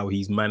said of how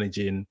he's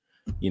managing,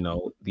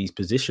 these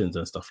positions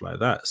and stuff like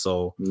that.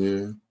 So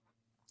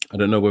I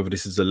don't know whether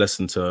this is a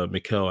lesson to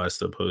Mikel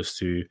as opposed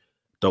to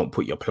don't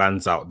put your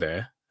plans out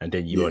there and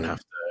then you won't have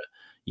to,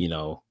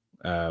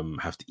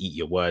 have to eat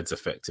your words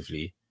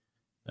effectively.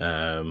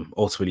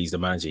 Ultimately, he's the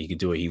manager. He can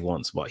do what he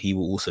wants, but he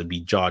will also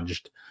be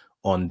judged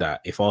on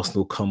that. If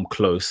Arsenal come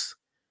close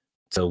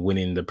to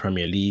winning the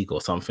Premier League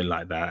or something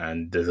like that,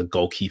 and there's a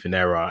goalkeeping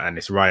error and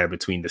it's Raya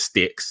between the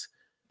sticks,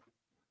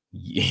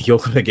 you're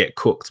going to get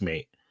cooked,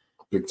 mate.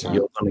 Big time.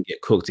 You're going to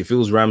get cooked. If it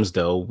was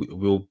Ramsdale,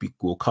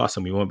 we'll cuss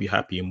and we won't be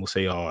happy and we'll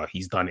say, oh,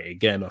 he's done it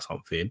again or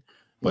something.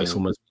 But it's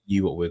almost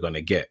you what we're going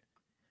to get.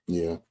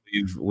 Yeah.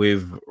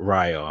 With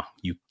Raya,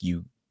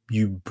 you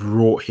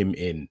brought him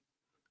in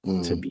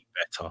to be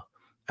better.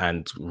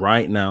 And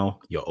right now,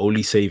 your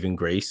only saving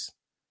grace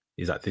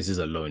is that this is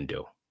a loan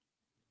deal.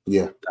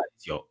 Yeah.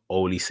 That's your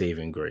only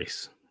saving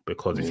grace.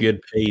 Because if you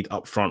had paid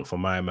up front for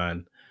my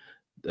man,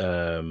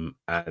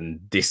 and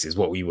this is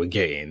what we were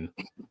getting,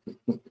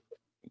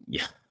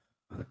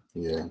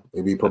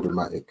 it'd be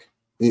problematic.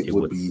 It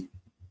would be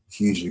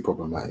hugely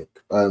problematic.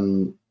 I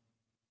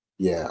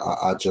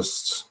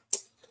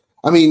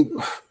mean,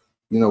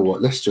 you know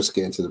what? Let's just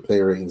get into the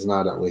player ratings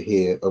now that we're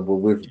here. We're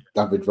with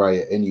David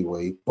Raya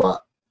anyway,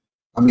 but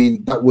I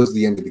mean, that was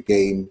the end of the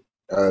game.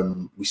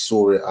 We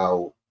saw it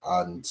out,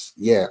 and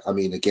I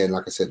mean, again,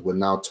 like I said, we're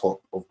now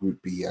top of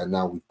Group B, and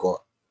now we've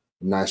got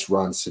a nice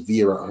run: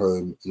 Sevilla at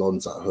home,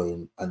 Lens at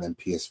home, and then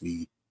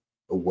PSV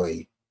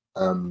away.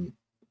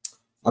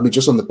 I mean,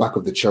 just on the back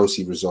of the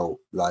Chelsea result,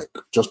 like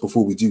just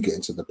before we do get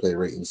into the player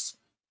ratings,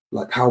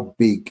 like how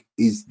big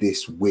is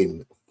this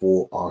win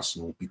for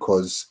Arsenal?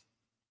 Because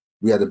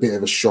we had a bit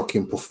of a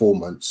shocking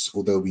performance,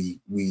 although we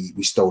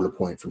stole a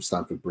point from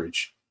Stamford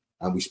Bridge,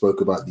 and we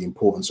spoke about the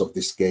importance of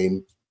this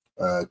game,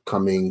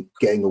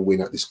 getting a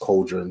win at this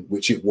cauldron,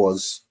 which it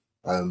was.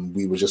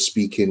 We were just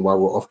speaking while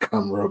we're off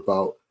camera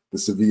about the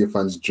Sevilla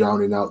fans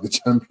drowning out the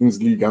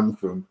Champions League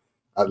anthem.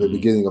 at the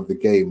beginning of the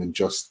game, and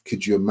just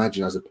could you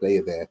imagine as a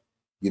player there,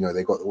 you know,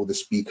 they got all the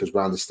speakers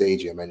around the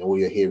stadium, and all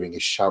you're hearing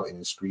is shouting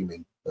and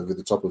screaming over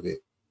the top of it.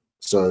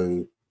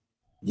 So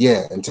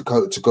yeah, and to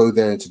go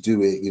there and to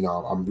do it, you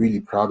know, I'm really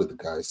proud of the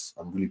guys.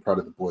 I'm really proud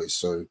of the boys.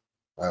 So,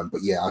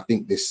 but yeah, I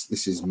think this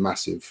is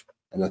massive,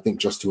 and I think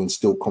just to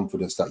instill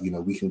confidence that, you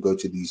know, we can go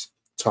to these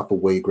tough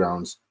away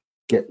grounds,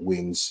 get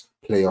wins,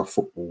 play our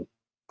football,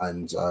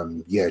 and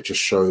yeah,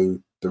 just show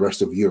the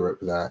rest of Europe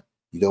that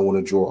you don't want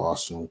to draw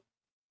Arsenal.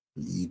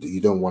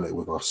 You don't want it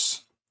with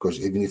us, because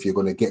even if you're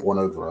going to get one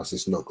over us,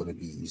 it's not going to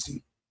be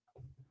easy.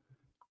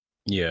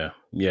 Yeah,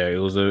 it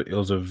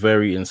was a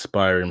very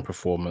inspiring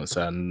performance,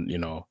 and you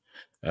know,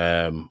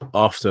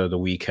 after the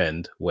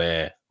weekend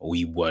where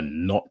we were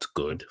not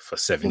good for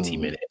 70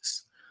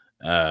 minutes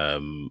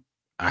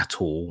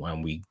at all,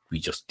 and we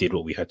just did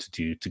what we had to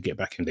do to get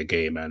back in the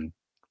game and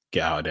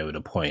get out of there with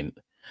a point.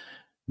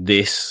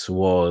 This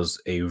was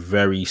a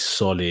very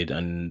solid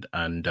and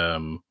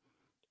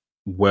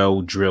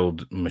well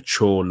drilled,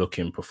 mature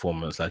looking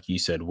performance, like you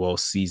said, well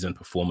seasoned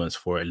performance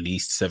for at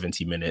least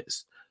 70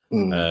 minutes.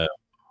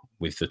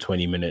 With the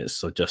 20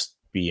 minutes of just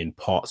being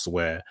parts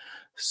where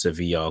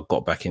Sevilla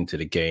got back into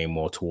the game,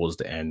 or towards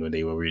the end when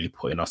they were really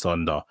putting us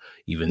under.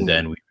 Even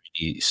then, we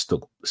really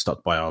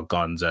stuck by our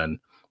guns and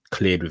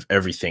cleared with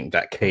everything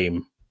that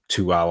came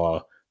to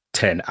our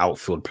 10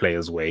 outfield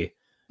players' way.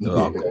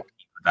 Our goalkeeper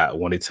that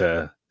wanted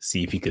to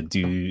see if he could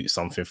do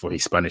something for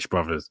his Spanish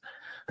brothers.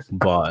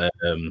 But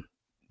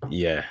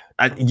yeah,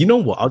 and you know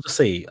what? I'll just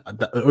say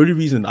the only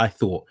reason I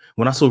thought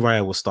when I saw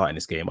Raya was starting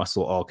this game, I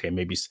thought, oh, okay,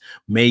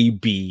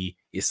 maybe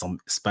it's some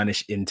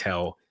Spanish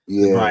intel.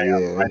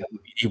 Raya will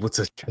be able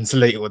to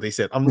translate what they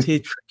said. I'm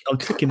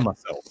tricking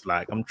myself.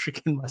 Like I'm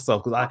tricking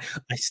myself, because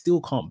I still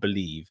can't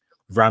believe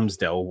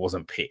Ramsdale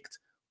wasn't picked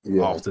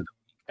after the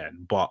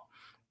weekend. But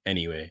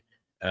anyway,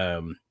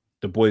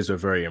 the boys were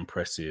very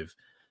impressive.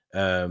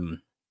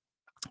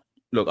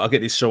 Look, I'll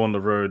get this show on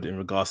the road in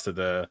regards to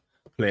the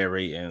player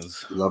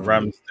ratings. Lovely.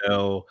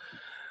 Ramsdale,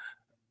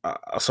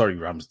 sorry,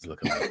 Ramsdale.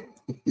 Look at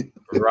me.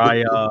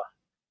 Raya,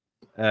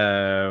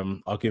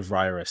 I'll give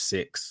Raya a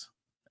 6.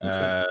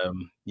 Okay.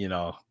 You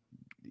know,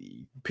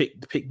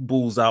 pick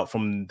balls out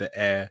from the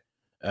air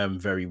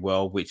very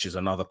well, which is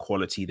another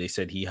quality they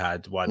said he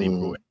had. Why they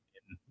brought him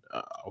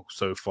in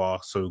so far,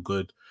 so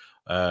good.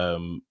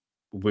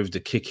 With the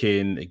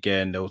kicking,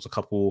 again, there was a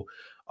couple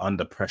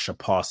under pressure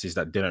passes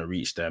that didn't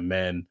reach their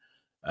men.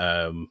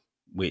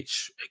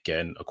 Which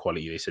again, a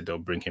quality they said they'll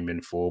bring him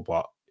in for,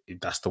 but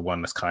that's the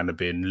one that's kind of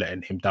been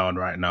letting him down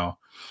right now.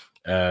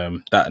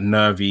 That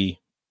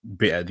nervy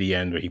bit at the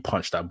end where he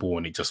punched that ball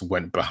and it just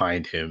went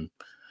behind him.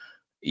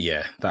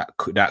 Yeah, that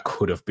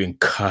could have been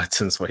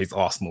curtains for his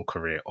Arsenal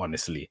career.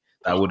 Honestly,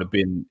 that would have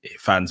been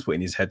fans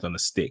putting his head on a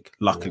stick.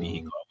 Luckily,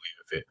 he got away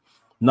with it.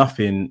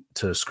 Nothing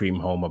to scream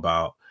home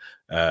about.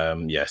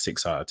 Yeah,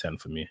 6 out of 10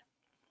 for me.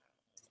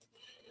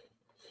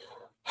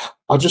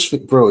 I just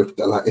think, bro, if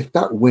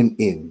that went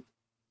in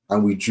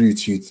and we drew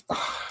to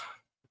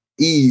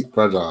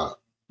brother,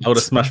 I would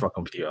have smashed my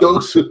computer.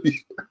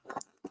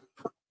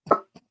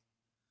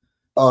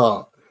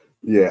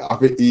 Yeah, I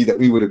think that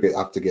we would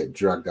have to get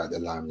dragged out the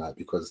limelight,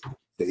 because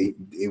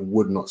it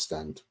would not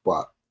stand.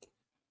 But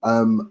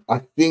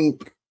I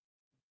think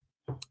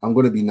I'm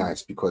gonna be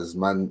nice, because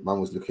man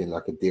was looking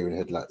like a deer in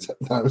headlights at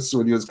times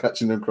when he was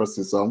catching them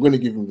crosses. So I'm gonna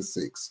give him the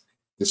 6,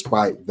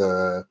 despite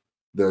the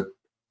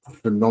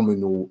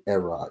phenomenal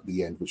error at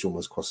the end, which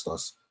almost cost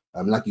us.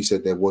 Like you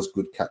said, there was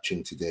good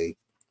catching today.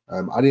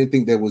 I didn't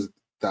think there was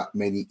that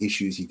many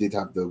issues. He did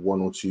have the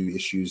 1 or 2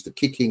 issues. The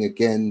kicking,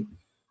 again,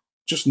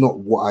 just not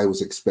what I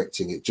was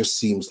expecting. It just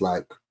seems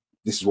like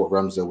this is what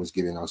Ramsdale was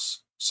giving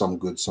us, some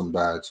good, some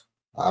bad.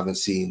 I haven't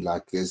seen,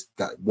 like, there's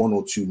that 1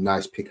 or 2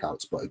 nice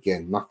pickouts, but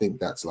again, nothing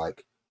that's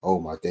like, oh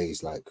my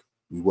days, like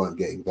we weren't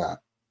getting that.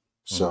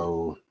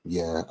 So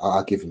yeah,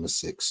 I'll give him a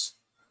 6.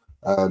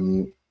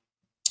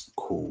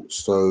 Cool.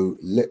 So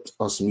let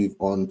us move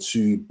on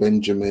to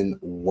Benjamin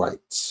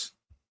White.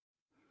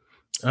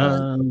 Go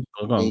on.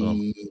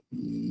 Me?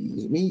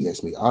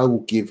 Yes, me. I'll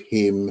give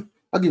him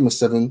a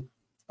 7.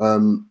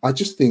 I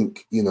just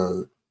think, you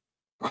know,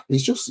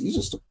 he's just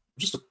a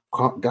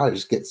guy who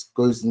just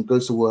goes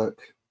to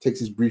work, takes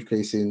his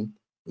briefcase in,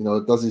 you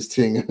know, does his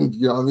thing, and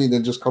you know what I mean,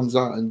 and just comes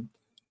out and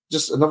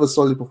just another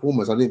solid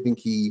performance. I didn't think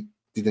he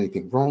did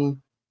anything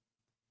wrong.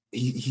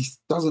 He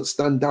doesn't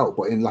stand out,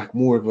 but in like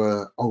more of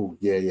a, oh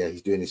yeah,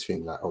 he's doing his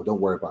thing. Like, oh, don't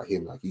worry about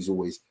him. Like, he's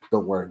always,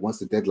 don't worry. Once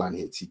the deadline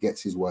hits, he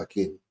gets his work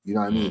in. You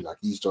know what I mean? Like,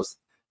 he's just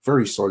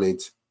very solid.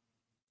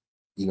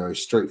 You know,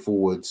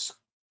 straightforward.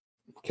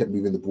 Kept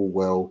moving the ball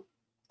well.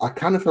 I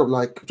kind of felt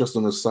like, just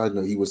on a side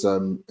note, he was a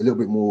little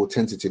bit more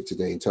tentative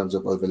today in terms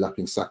of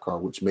overlapping Saka,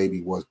 which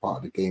maybe was part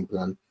of the game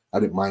plan. I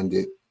didn't mind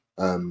it.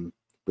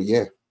 But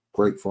yeah,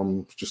 great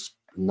from just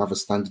another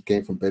standard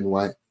game from Ben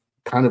White.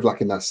 Kind of like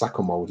in that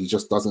Saka mold, he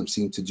just doesn't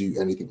seem to do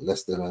anything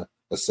less than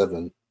a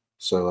 7.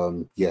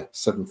 So yeah,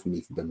 7 for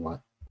me for Ben White.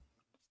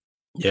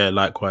 Yeah,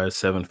 likewise,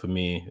 7 for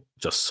me,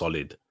 just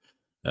solid.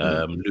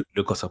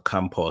 Lucas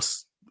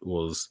Ocampos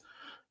was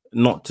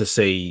not to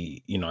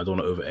say, you know, I don't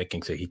want to over egg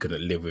and say he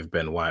couldn't live with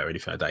Ben White or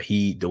anything like that.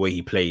 The way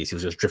he plays, he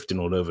was just drifting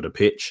all over the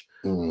pitch.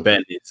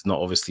 Ben is not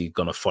obviously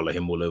gonna follow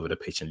him all over the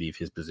pitch and leave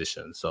his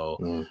position.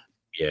 So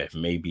yeah,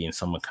 maybe in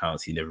some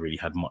accounts he never really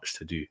had much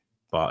to do,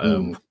 but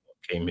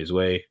came his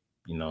way.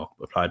 You know,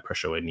 applied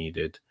pressure when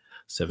needed.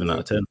 7 out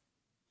of 10.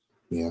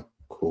 Yeah,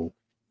 cool.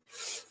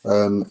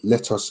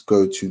 Let us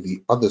go to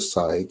the other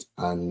side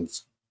and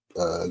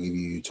give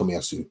you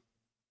Tomiyasu.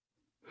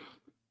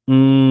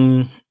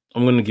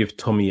 I'm going to give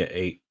Tommy an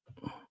 8.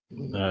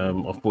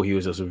 I thought he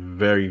was just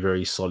very,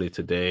 very solid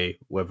today,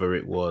 whether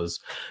it was,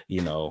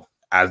 you know,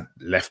 as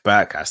left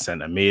back, as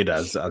centre mid,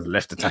 as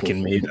left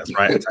attacking mid, as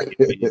right attacking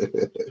mid,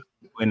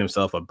 putting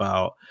himself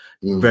about,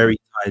 very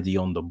tidy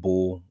on the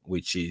ball,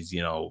 which is,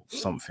 you know,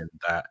 something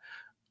that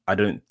I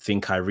don't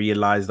think I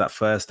realized at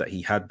first that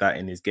he had that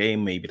in his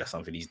game. Maybe that's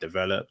something he's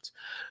developed.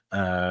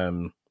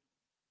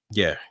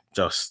 Yeah,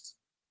 just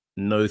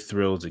no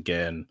thrills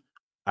again.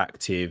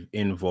 Active,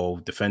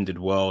 involved, defended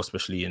well,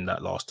 especially in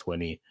that last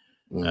 20.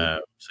 So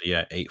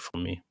yeah, 8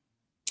 from me.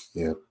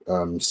 Yeah,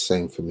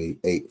 same for me.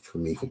 8 for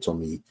me for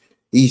Tommy.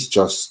 He's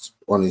just,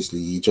 honestly,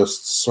 he's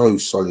just so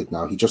solid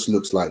now. He just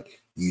looks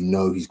like, you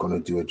know, he's going to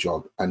do a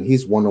job. And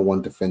his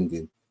one-on-one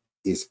defending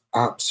is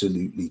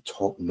absolutely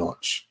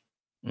top-notch.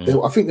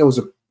 I think there was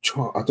a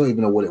chart, I don't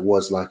even know what it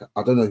was. Like,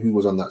 I don't know who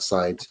was on that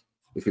side.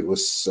 If it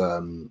was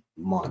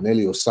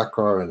Martinelli or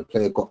Saka, and the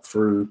player got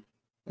through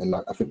and,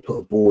 like, I think put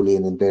a ball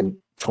in, and then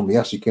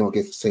Tomiyasu came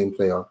against the same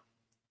player,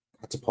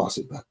 had to pass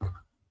it back.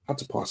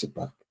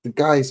 The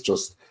guy's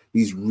just,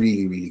 he's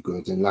really, really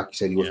good. And like you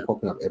said, he was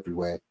popping up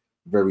everywhere,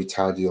 very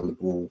tidy on the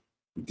ball.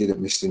 We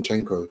didn't miss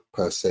Zinchenko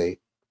per se,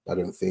 I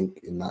don't think,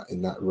 in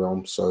that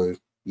realm. So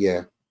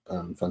yeah,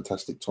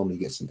 fantastic. Tommy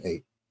gets an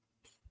 8.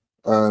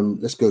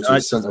 Let's go to the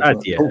centre.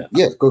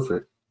 Go for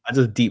it. I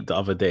just deeped the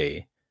other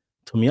day.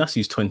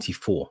 Tomiyasu's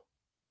 24.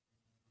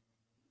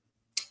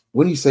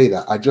 When you say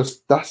that,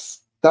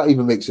 that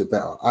even makes it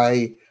better.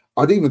 I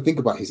didn't even think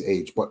about his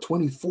age, but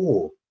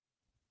 24.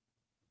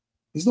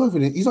 He's not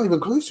even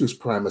close to his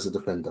prime as a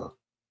defender.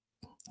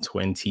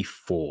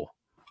 24.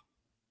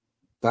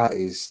 That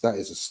is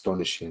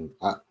astonishing.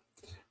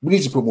 We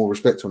need to put more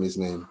respect on his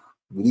name.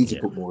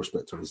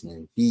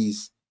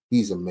 He's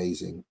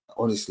amazing.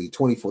 Honestly,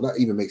 24. That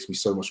even makes me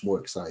so much more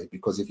excited,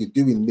 because if you're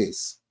doing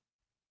this,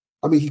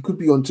 I mean, he could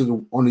be on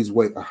his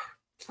way.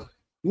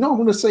 You know, I'm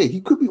gonna say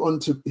he could be on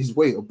to his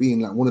way of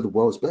being like one of the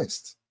world's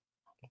best.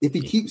 If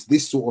he keeps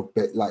this sort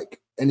of like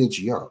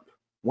energy up,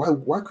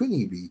 why couldn't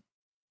he be?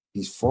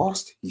 He's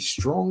fast, he's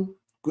strong,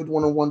 good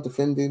one-on-one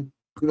defending,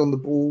 good on the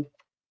ball.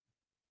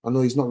 I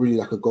know he's not really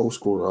like a goal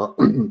scorer,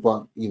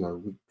 but you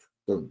know, we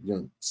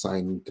don't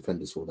sign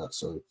defenders for that.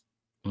 So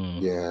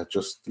yeah,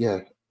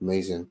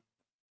 amazing.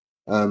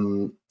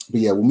 But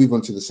yeah, we'll move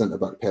on to the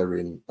centre-back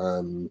pairing.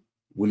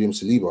 William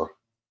Saliba.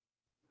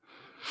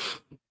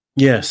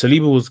 Yeah,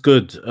 Saliba was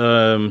good.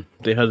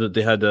 They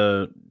had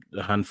a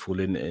handful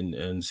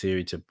in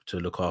Serie to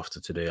look after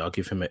today. I'll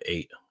give him an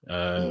 8.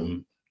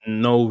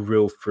 No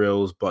real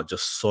thrills, but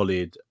just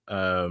solid.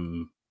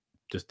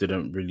 Just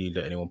didn't really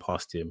let anyone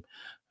past him.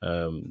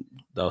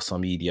 There was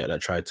some idiot that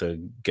tried to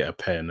get a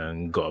pen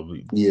and got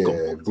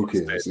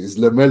booking. It's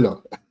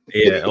Lamella.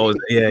 It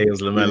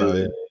was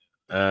Lamella.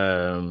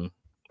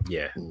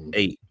 Yeah.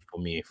 8 for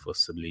me for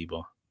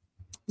Saliba.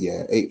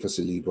 Yeah, 8 for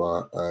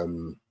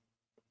Saliba.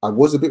 I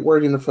was a bit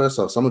worried in the first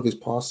half. Some of his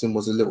passing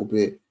was a little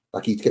bit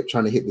like he kept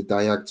trying to hit the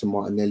diag to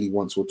Martinelli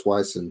once or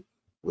twice and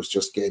was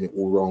just getting it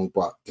all wrong.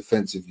 But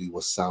defensively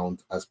was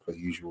sound as per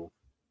usual.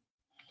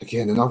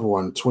 Again, another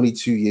one,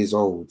 22 years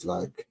old,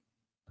 like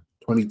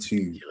 22.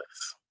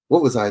 Ridiculous.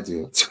 What was I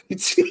doing?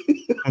 22.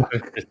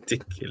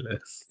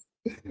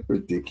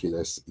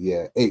 Ridiculous.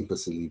 Yeah, 8 for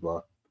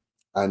Saliba.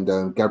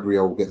 And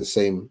Gabriel will get the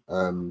same.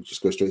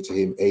 Just go straight to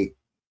him. 8.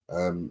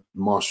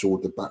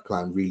 Marshaled the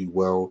backline really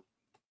well.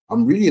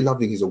 I'm really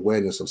loving his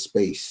awareness of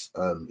space.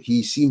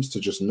 He seems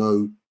to just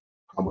know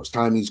how much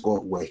time he's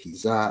got, where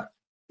he's at,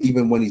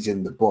 even when he's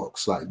in the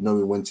box, like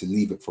knowing when to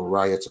leave it for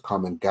Raya to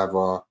come and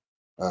gather,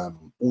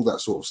 all that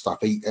sort of stuff.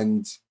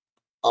 And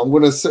I'm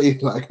going to say,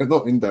 like,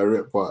 not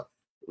indirect, but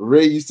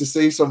Ray used to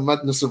say some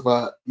madness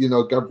about, you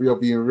know, Gabriel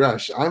being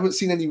rash. I haven't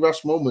seen any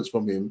rash moments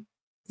from him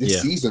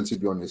this season, to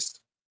be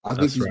honest. I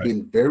think he's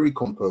been very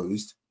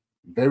composed,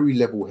 very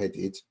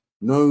level-headed.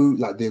 No,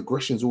 like the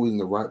aggression's always in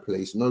the right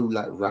place. No,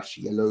 like rash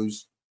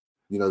yellows,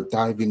 you know,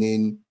 diving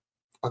in.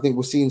 I think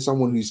we're seeing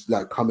someone who's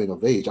like coming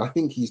of age. I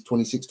think he's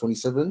 26,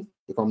 27,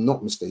 if I'm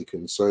not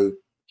mistaken. So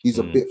he's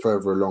a bit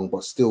further along,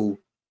 but still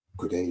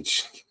good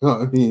age. You know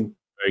what I mean?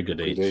 Very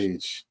good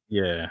age.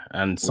 Yeah,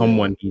 and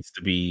someone needs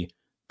to be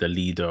the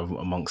leader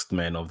amongst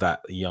men of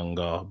that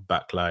younger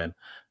backline.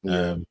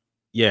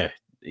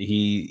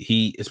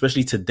 He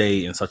especially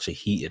today in such a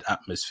heated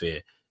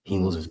atmosphere, he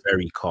was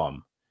very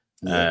calm.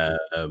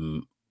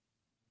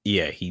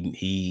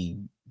 He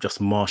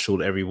just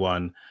marshaled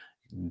everyone,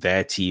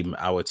 their team,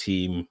 our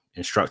team,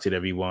 instructed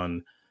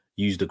everyone,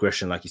 used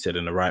aggression, like you said,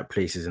 in the right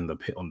places on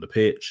the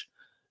pitch,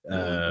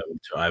 to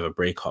either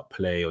break up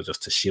play or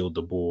just to shield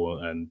the ball.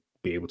 And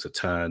be able to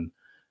turn.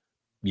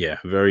 Yeah,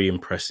 very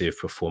impressive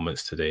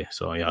performance today.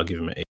 So yeah, I'll give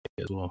him an 8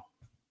 as well.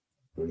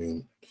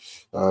 Brilliant.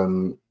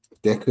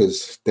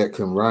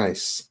 Declan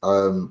Rice.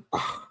 I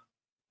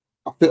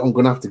think I'm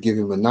gonna have to give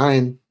him a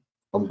 9.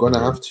 I'm gonna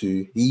have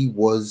to. He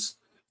was.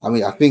 I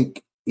mean, I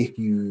think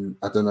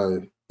I don't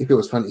know if it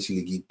was fantasy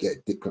league, you'd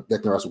get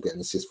Declan Rice will get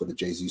an assist for the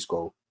Jesus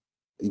goal,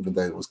 even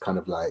though it was kind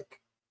of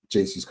like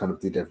Jesus kind of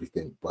did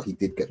everything, but he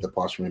did get the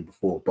pass from him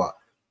before. But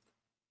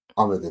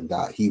other than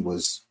that, he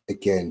was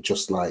again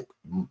just like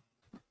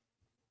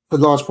for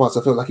large parts.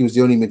 I felt like he was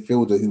the only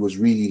midfielder who was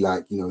really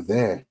like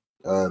there.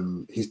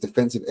 His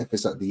defensive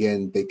efforts at the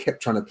end, they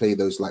kept trying to play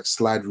those like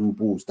slide rule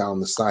balls down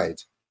the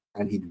side,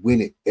 and he'd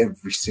win it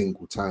every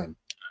single time,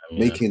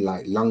 making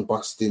like lung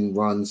busting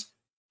runs.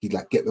 He'd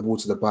like get the ball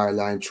to the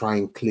byline, try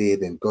and clear,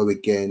 then go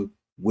again,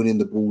 winning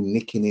the ball,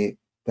 nicking it.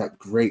 That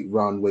great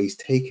run where he's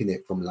taking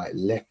it from like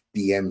left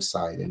DM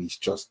side and he's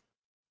just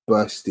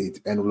bursted,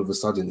 and all of a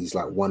sudden he's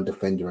like one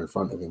defender in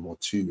front of him or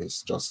two.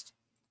 It's just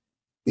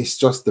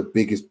the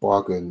biggest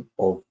bargain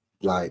of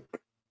the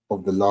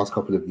last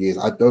couple of years.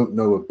 I don't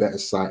know a better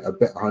site, a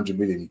better 100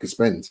 million you could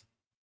spend.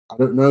 I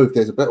don't know if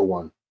there's a better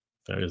one.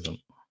 There isn't.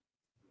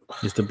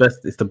 It's the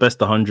best. It's the best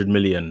 100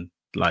 million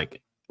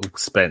like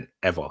spent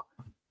ever.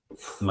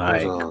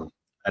 Like,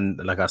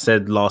 and like I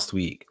said last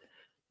week,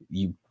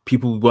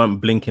 people weren't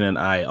blinking an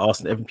eye.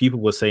 Arsenal, people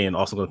were saying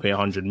Arsenal going to pay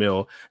 100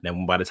 mil. And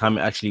then by the time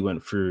it actually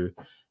went through,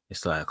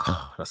 it's like,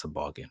 oh, that's a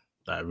bargain.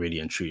 That really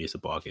and truly is a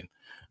bargain.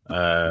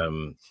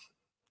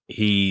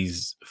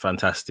 He's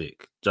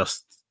fantastic.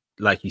 Just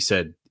like you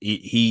said,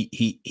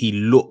 he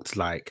looked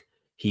like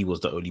he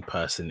was the only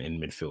person in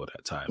midfield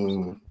at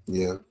times.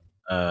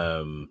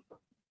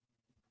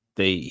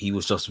 He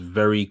was just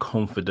very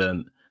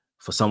confident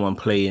for someone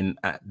playing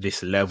at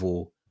this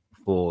level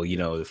for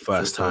the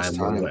first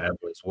time or whatever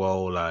as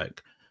well.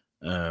 Like,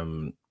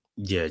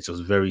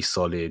 just very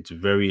solid,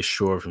 very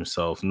sure of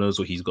himself, knows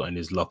what he's got in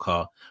his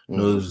locker,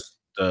 knows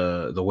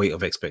the weight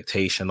of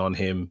expectation on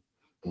him,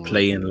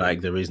 playing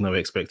like there is no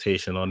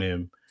expectation on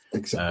him.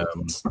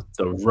 Exactly.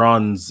 The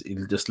runs, it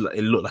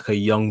looked like a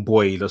young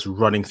boy just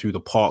running through the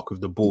park with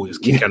the ball,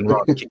 just kick and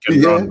run, kick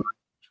and run.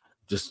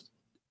 Just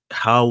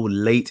how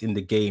late in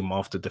the game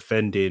after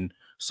defending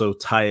so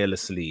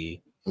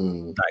tirelessly,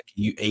 like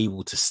you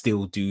able to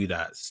still do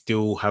that,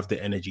 still have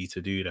the energy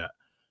to do that.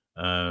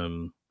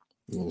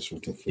 It's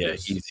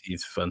ridiculous. Yeah,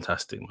 he's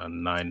fantastic,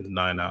 man.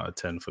 9 out of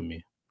 10 for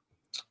me.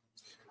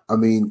 I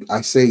mean, I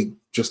say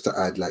just to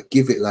add, like,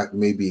 give it like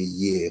maybe a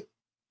year,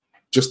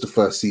 just the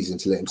first season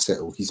to let him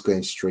settle. He's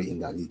going straight in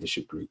that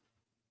leadership group.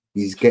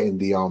 He's getting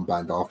the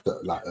armband after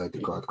like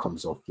Ødegaard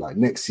comes off. Like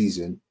next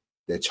season,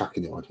 they're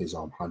chucking it on his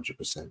arm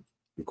 100%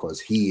 because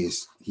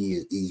he's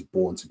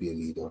born to be a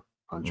leader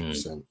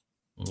 100%.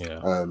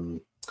 Yeah.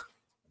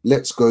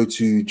 Let's go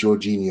to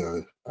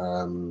Jorginho.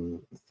 I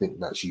think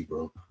that's you,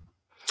 bro.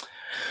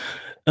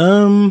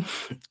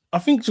 I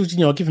think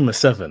Jorginho, I'll give him a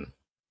 7.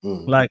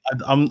 Like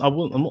I'm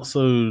not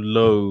so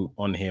low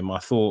on him. I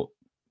thought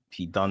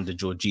he done the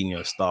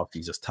Jorginho stuff.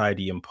 He just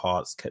tidy in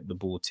parts, kept the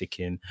ball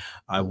ticking.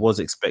 I was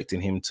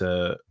expecting him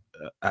to,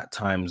 at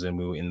times when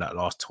we were in that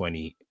last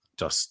 20,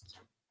 just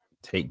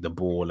take the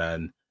ball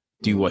and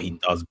do what he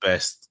does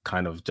best,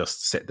 kind of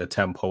just set the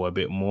tempo a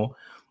bit more.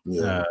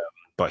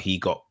 But he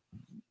got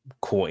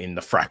caught in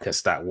the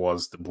fracas that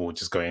was the ball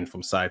just going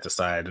from side to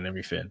side and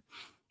everything.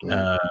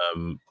 I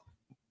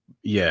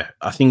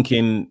think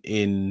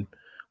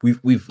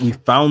we've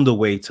found a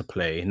way to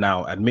play.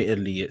 Now,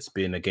 admittedly, it's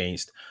been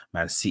against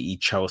Man City,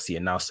 Chelsea,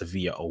 and now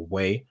Sevilla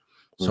away.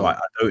 So I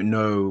don't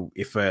know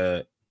if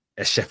a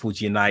Sheffield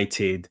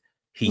United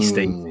stays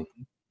in,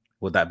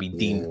 would that be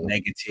deemed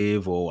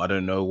negative, or I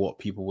don't know what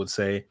people would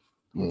say.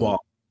 But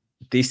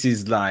this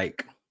is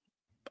like,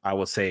 I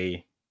would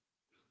say,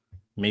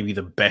 maybe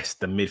the best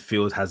the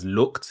midfield has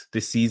looked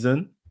this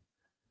season.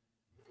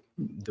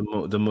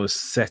 The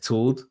most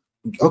settled.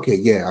 Okay,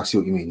 yeah, I see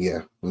what you mean.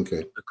 Yeah,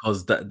 okay.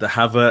 Because the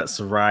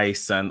Havertz,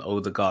 Rice, and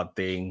Ødegaard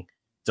thing,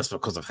 just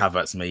because of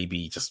Havertz,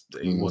 maybe just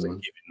it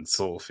wasn't given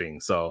sort of thing.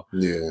 So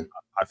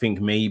I think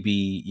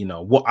maybe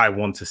what I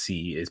want to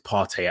see is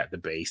Partey at the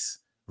base,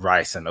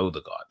 Rice and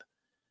Ødegaard.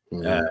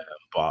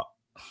 But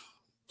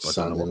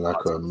sounding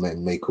like a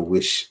make a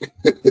wish.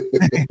 Yeah,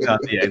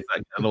 exactly. I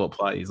know what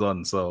party's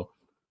on. So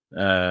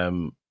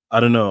I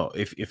don't know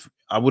if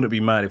I wouldn't be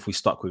mad if we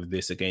stuck with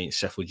this against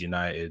Sheffield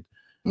United.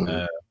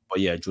 But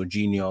yeah,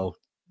 Jorginho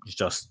is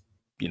just,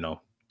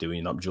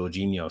 doing up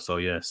Jorginho. So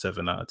yeah,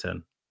 7 out of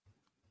 10.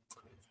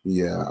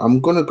 Yeah,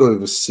 I'm going to go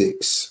with a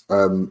 6.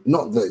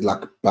 Not that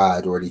like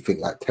bad or anything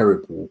like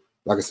terrible.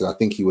 Like I said, I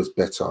think he was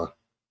better.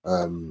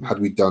 Had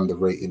we done the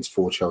ratings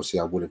for Chelsea,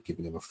 I would have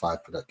given him a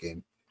 5 for that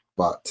game.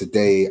 But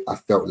today, I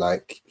felt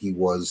like he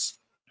was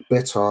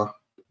better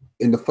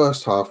in the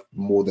first half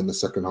more than the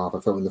second half. I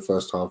felt in the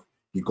first half,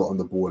 he got on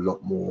the ball a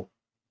lot more.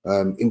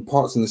 In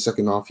parts in the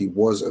second half, he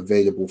was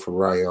available for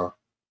Raya.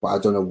 But I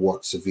don't know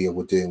what Sevilla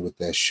were doing with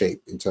their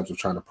shape in terms of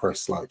trying to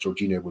press. Like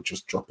Jorginho would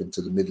just drop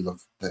into the middle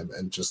of them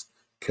and just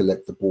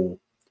collect the ball.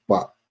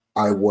 But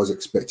I was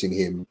expecting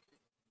him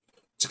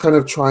to kind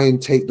of try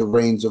and take the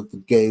reins of the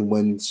game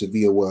when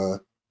Sevilla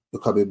were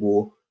becoming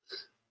more,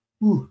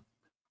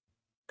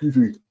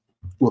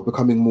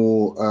 becoming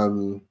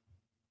more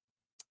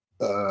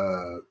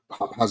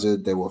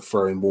haphazard. They were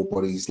throwing more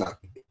bodies. Like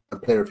a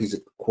player of his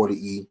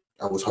quality,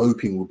 I was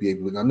hoping would be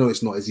able. And I know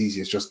it's not as easy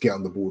as just get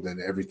on the ball, then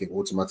everything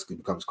automatically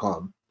becomes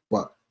calm.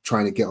 But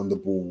trying to get on the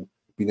ball,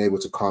 being able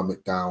to calm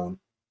it down,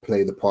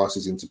 play the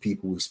passes into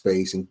people with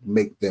space, and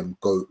make them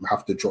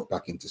have to drop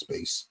back into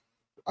space.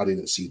 I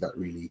didn't see that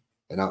really.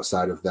 And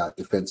outside of that,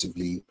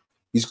 defensively,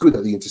 he's good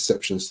at the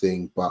interceptions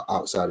thing, but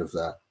outside of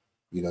that,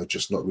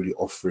 just not really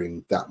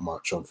offering that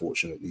much,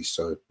 unfortunately.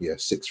 So yeah,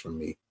 6 from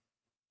me.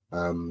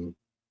 And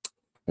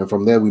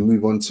from there, we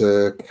move on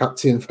to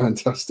Captain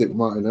Fantastic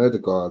Martin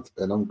Odegaard,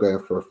 and I'm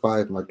going for a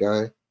 5, my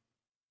guy.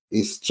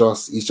 He's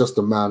just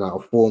a man out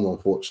of form,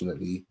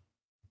 unfortunately.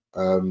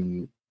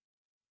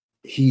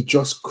 He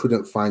just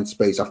couldn't find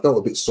space. I felt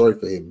a bit sorry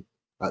for him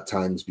at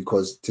times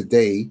because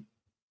today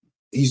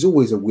he's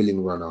always a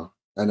willing runner.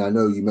 And I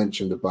know you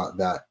mentioned about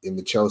that in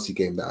the Chelsea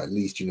game, that at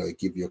least,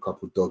 give you a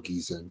couple of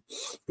doggies and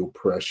he'll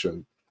press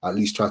and at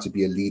least try to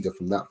be a leader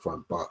from that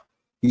front. But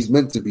he's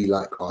meant to be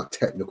like our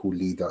technical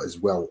leader as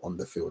well on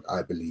the field,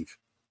 I believe,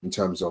 in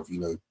terms of,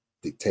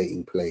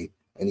 dictating play.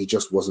 And he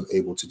just wasn't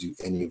able to do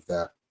any of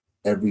that.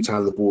 Every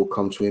time the ball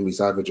comes to him,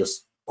 he's either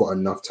just got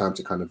enough time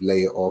to kind of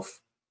lay it off.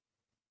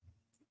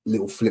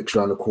 Little flicks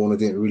around the corner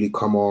didn't really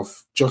come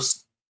off.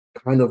 Just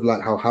kind of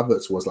like how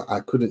Havertz was. Like,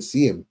 I couldn't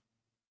see him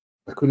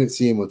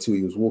until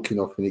he was walking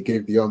off and he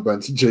gave the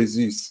armband to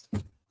Jesus.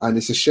 And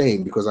it's a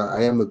shame because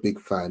I am a big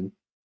fan,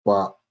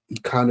 but he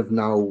kind of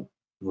now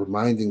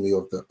reminding me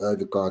of the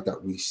Odegaard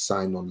that we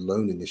signed on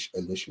loan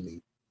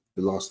initially,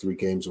 the last 3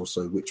 games or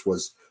so, which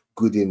was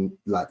good in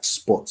like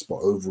spots, but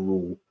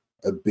overall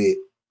a bit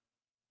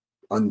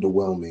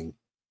underwhelming.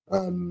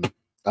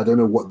 I don't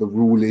know what the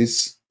rule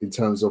is in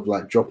terms of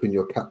like dropping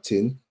your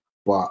captain,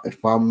 but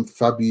if I'm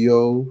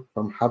Fabio, if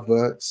I'm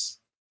Havertz,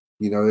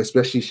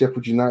 especially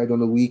Sheffield United on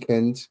the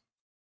weekend,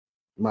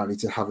 might need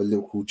to have a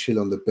little cool chill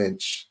on the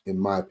bench, in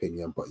my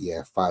opinion. But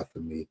yeah, 5 for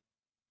me.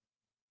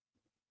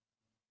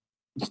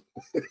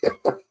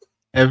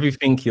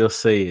 Everything you're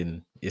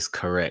saying is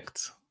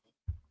correct,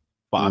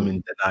 but I'm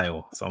in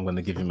denial, so I'm going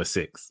to give him a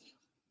 6.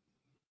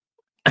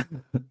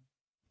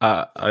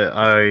 Bro,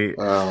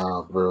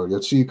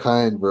 you're too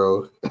kind,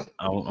 bro.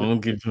 I'm gonna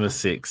give him a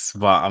 6,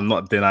 but I'm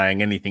not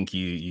denying anything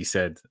you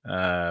said.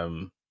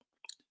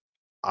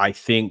 I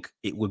think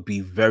it would be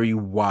very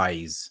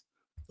wise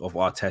of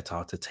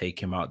Arteta to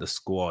take him out the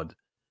squad,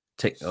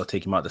 take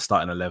him out the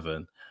starting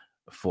 11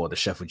 for the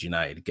Sheffield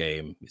United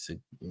game. It's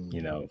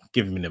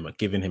giving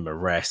him a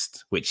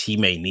rest, which he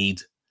may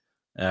need.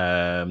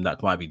 That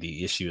might be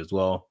the issue as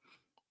well.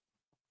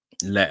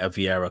 Let a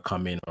Vieira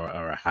come in or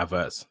a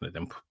Havertz, let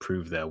them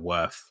prove their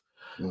worth,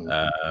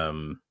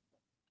 and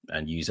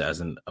use it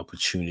as an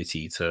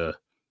opportunity to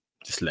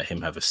just let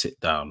him have a sit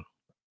down.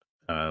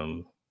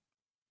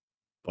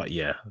 But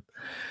yeah,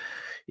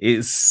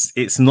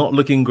 it's not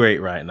looking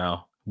great right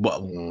now.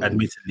 But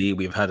admittedly,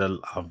 we've had a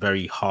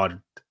very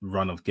hard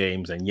run of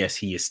games, and yes,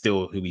 he is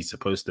still who he's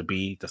supposed to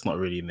be. That's not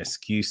really an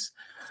excuse,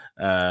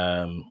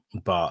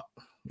 but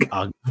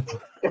I'll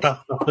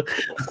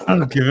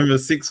give him a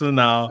 6 for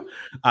now.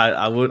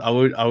 I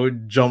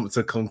would jump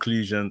to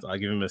conclusions. I'll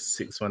give him a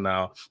 6 for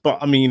now. But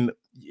I mean,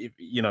 if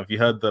you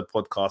heard the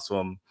podcast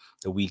from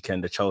the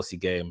weekend, the Chelsea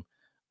game,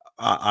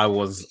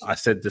 I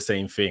said the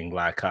same thing.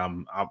 Like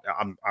I'm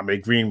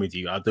agreeing with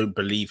you. I don't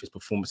believe his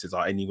performances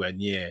are anywhere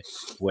near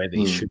where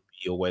they should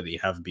be or where they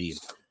have been.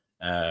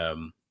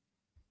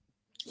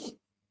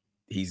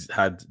 He's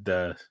had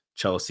the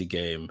Chelsea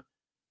game.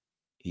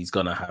 He's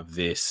gonna have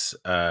this.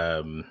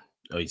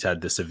 He's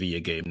had the Sevilla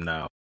game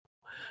now.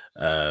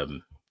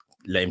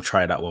 Let him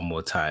try that one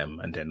more time,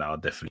 and then I'll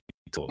definitely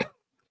talk.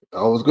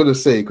 I was gonna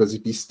say, because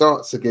if he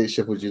starts against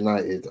Sheffield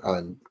United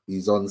and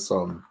he's on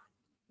some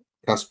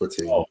Casper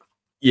team,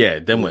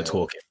 then we're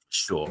talking,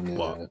 sure. Yeah.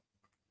 But...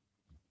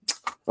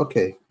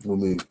 Okay, we'll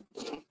move.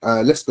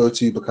 Let's go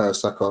to Bukayo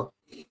Saka.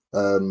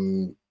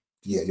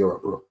 You're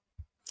up, bro.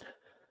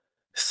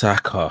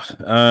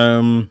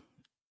 Saka.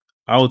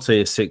 I would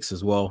say a 6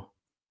 as well.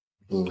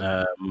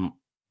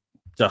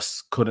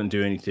 Just couldn't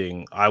do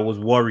anything. I was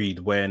worried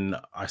when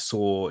I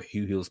saw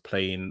who he was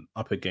playing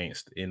up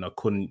against in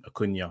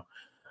Acuna.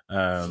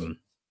 A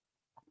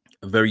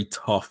very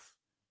tough,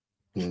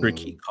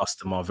 tricky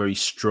customer, very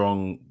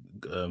strong,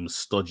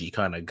 stodgy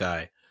kind of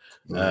guy.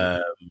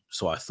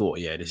 So I thought,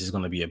 this is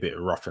going to be a bit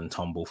rough and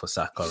tumble for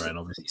Saka, and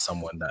obviously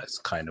someone that's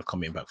kind of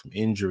coming back from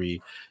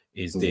injury.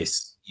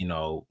 This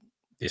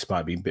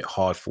might be a bit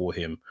hard for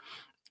him.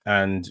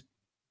 And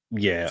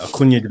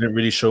Acuna didn't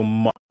really show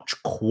much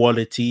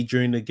quality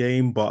during the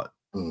game, but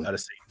at the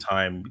same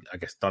time, I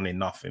guess done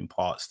enough in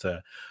parts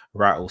to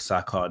rattle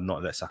Saka,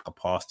 not let Saka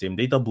past him.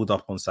 They doubled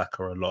up on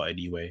Saka a lot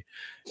anyway.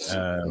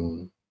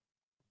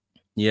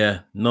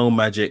 No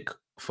magic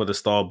for the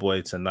star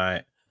boy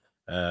tonight.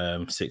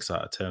 6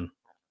 out of 10.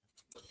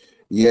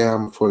 Yeah,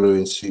 I'm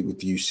following suit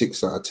with you.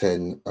 6 out of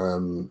 10.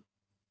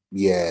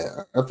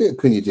 Yeah, I think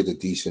Cunha did a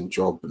decent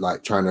job,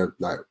 like trying to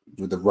like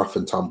with the rough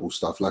and tumble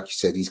stuff. Like you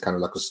said, he's kind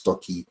of like a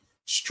stocky,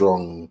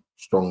 strong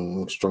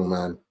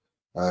man.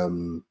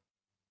 Um,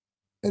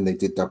 and they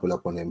did double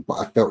up on him. But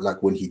I felt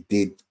like when he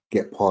did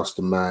get past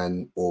the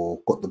man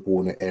or got the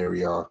ball in the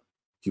area,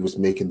 he was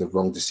making the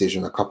wrong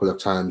decision. A couple of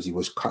times he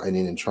was cutting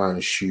in and trying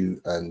to shoot,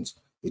 and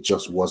it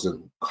just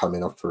wasn't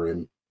coming up for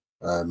him.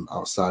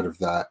 Outside of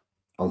that,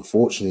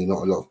 unfortunately,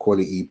 not a lot of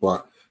quality,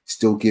 but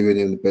still giving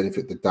him the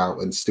benefit of the doubt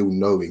and still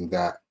knowing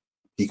that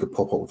he could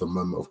pop up with a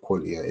moment of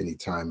quality at any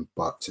time.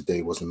 But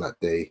today wasn't that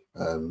day.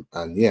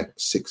 And yeah,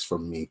 6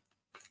 from me.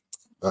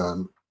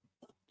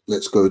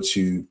 Let's go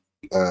to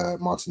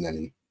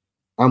Martinelli.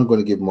 I'm going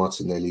to give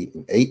Martinelli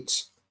an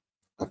 8.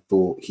 I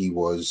thought he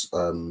was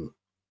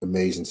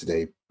amazing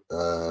today.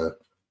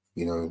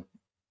 You know,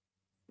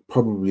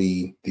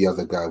 probably the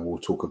other guy we'll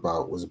talk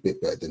about was a bit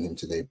better than him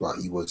today, but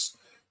he was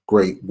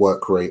great,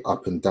 work rate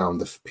up and down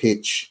the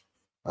pitch.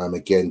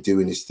 Again,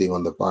 doing his thing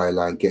on the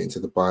byline, getting to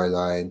the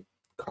byline,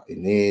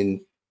 cutting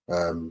in.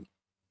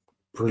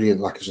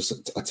 Brilliant, like it's just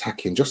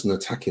an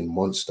attacking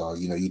monster.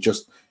 You know,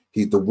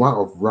 the amount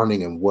of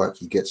running and work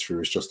he gets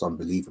through is just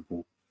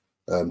unbelievable.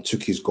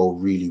 Took his goal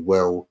really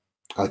well.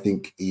 I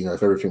think, you know,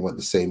 if everything went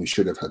the same, he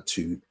should have had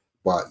 2.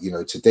 But, you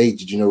know, today,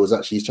 did you know, it was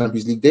actually his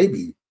Champions League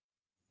debut?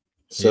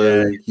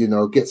 So, yeah, you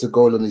know, gets a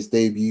goal on his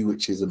debut,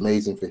 which is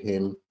amazing for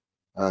him.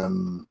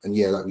 And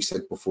yeah, like we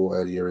said before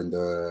earlier in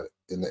the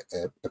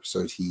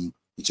episode, he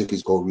took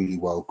his goal really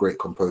well, great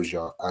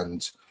composure.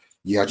 And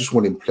yeah, I just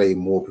want him playing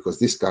more because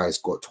this guy's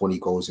got 20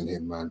 goals in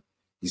him, man.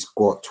 He's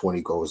got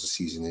 20 goals a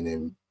season in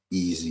him,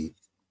 easy.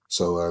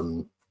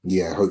 So,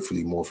 yeah,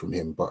 hopefully more from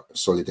him, but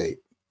solid 8.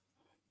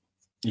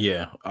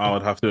 Yeah, I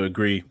would have to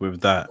agree with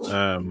that.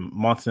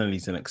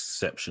 Martinelli's an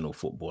exceptional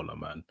footballer,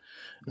 man.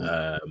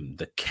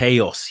 The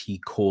chaos he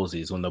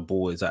causes when the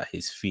ball is at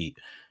his feet,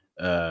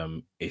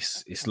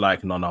 it's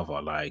like none other.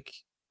 Like,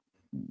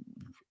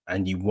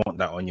 and you want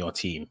that on your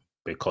team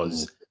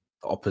because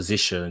the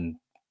opposition,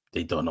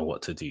 they don't know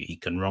what to do. He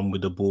can run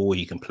with the ball.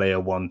 He can play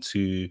a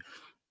 1-2.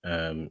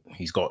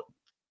 He's got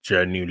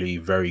genuinely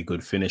very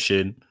good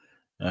finishing.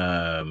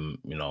 You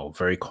know,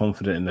 very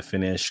confident in the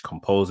finish,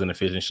 composing the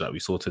finish that we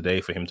saw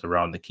today for him to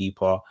round the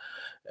keeper.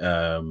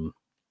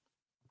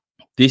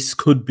 This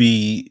could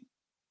be,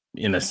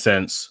 in a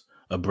sense,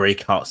 a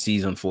breakout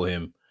season for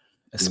him,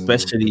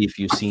 especially if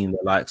you've seen the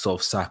likes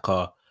of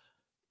Saka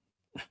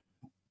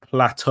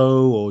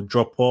plateau or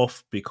drop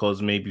off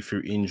because maybe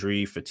through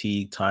injury,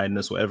 fatigue,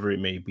 tiredness, whatever it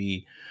may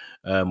be,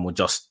 or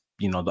just,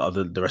 you know,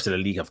 the rest of the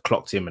league have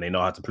clocked him and they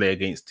know how to play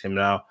against him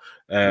now.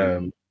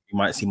 You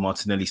might see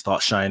Martinelli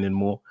start shining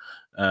more.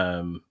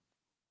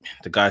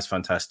 The guy's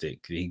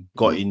fantastic. He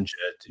got injured,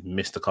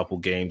 missed a couple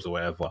games or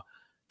whatever,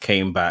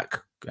 came back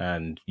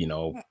and, you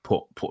know,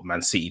 put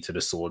Man City to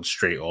the sword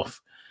straight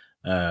off.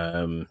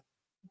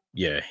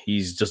 Yeah,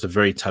 he's just a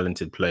very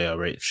talented player,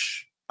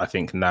 which I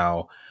think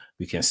now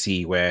we can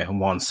see where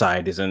one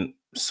side isn't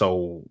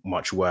so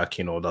much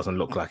working or doesn't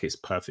look like its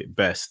perfect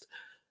best.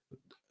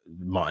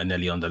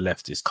 Martinelli on the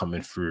left is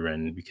coming through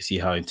and we can see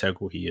how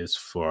integral he is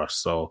for us.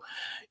 So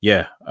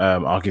yeah,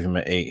 I'll give him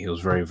an 8. He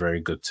was very,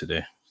 very good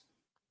today.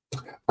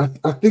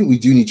 I think we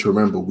do need to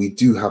remember we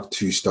do have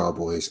 2 star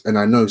boys, and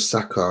I know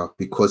Saka,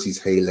 because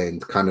he's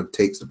Haaland, kind of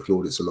takes the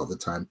plaudits a lot of the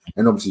time,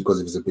 and obviously because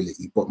of his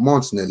ability. But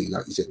Martinelli,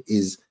 like you said,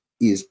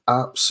 is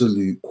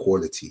absolute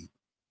quality.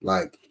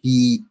 Like,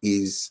 he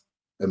is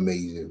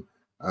amazing,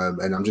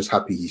 and I'm just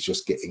happy he's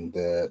just getting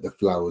the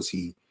flowers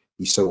he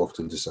so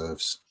often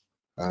deserves.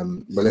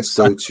 But let's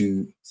go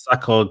to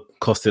Saka.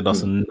 Costed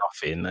us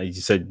nothing.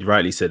 As you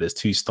rightly said, there's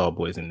 2 star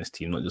boys in this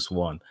team, not just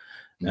one.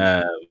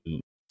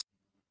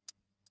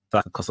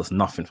 Saka cost us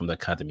nothing from the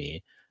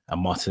academy,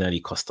 and Martinelli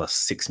cost us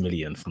 6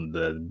 million from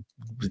the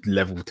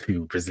level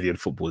 2 Brazilian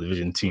football,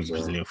 Division 2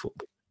 Brazilian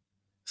football.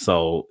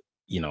 So,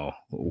 you know,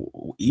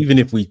 even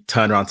if we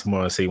turn around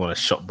tomorrow and say you want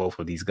to shop both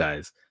of these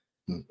guys,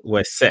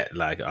 we're set.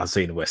 Like, I'm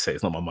saying we're set.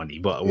 It's not my money,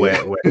 but we're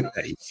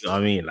set, you know what I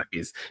mean? Like,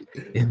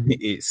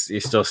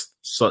 it's just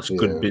such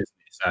good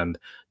business, and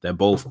they're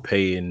both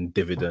paying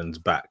dividends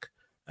back.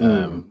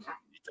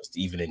 Just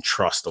even in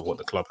trust of what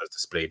the club has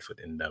displayed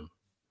in them.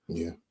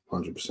 Yeah,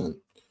 100%.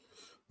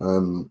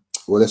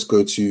 Well, let's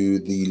go to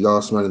the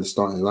last man in the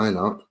starting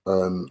lineup,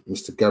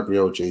 Mr.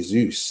 Gabriel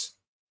Jesus.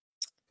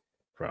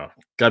 Bro,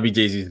 Gabby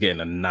Jesus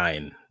getting a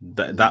 9.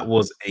 That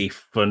was a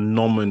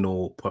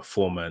phenomenal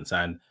performance,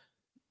 and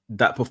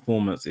that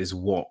performance is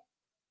what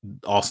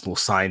Arsenal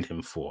signed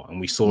him for,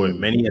 and we saw it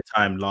many a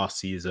time last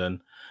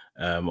season.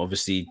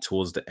 Obviously,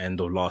 towards the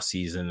end of last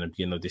season and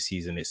beginning of this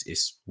season,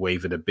 it's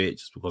wavered a bit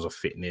just because of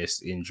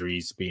fitness,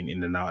 injuries, being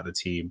in and out of the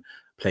team,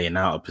 playing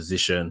out of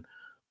position.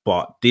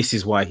 But this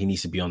is why he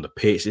needs to be on the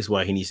pitch. This is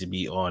why he needs to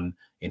be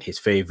in his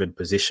favoured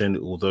position,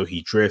 although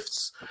he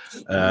drifts.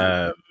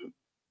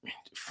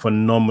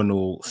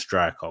 Phenomenal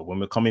striker. When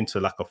we're coming to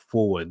like a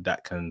forward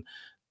that can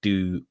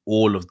do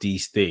all of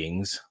these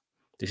things,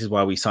 this is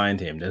why we signed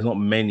him. There's not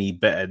many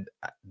better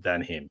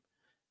than him.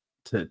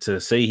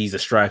 To say he's a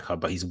striker,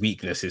 but his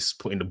weakness is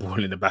putting the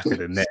ball in the back of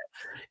the net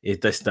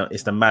it's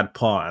the mad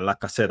part. And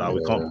like I said,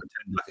 we can't Yeah.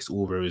 pretend like it's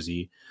all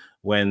rosy.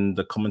 When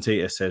the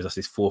commentator says that's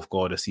his 4th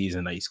goal of the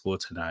season that he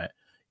scored tonight,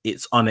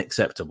 it's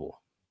unacceptable.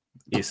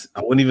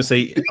 I wouldn't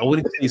say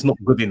it's not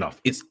good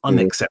enough. It's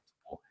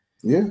unacceptable.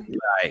 Yeah.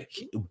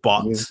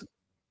 But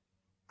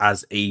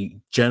as a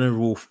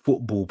general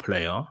football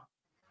player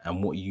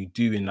and what you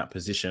do in that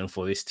position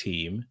for this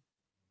team,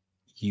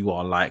 you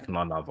are like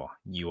none other.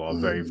 You are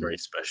very, very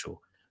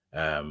special.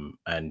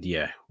 And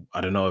yeah,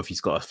 I don't know if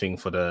he's got a thing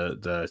for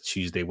the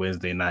Tuesday,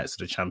 Wednesday nights of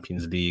the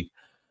Champions League.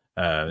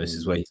 This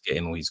is where he's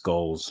getting all his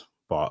goals.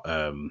 But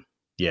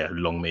yeah,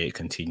 long may it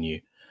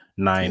continue.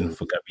 9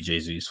 for Gabby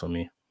Jesus for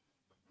me.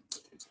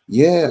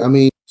 Yeah, I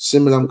mean,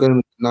 similar. I'm going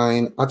with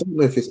 9. I don't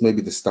know if it's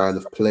maybe the style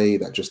of play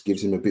that just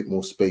gives him a bit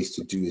more space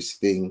to do his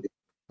thing.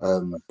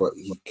 But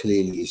he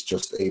clearly is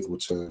just able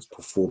to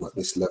perform at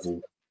this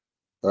level.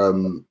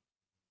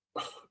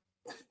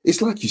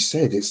 It's like you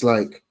said, it's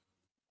like,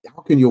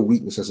 how can your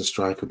weakness as a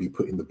striker be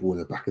putting the ball in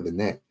the back of the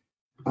net?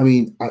 I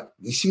mean,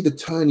 you see the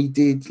turn he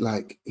did,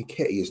 like,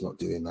 Nketiah is not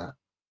doing that.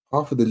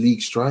 Half of the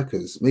league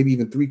strikers, maybe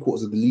even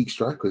 3/4 of the league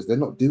strikers, they're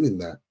not doing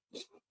that.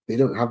 They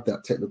don't have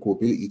that technical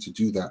ability to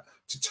do that,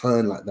 to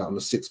turn like that on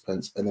a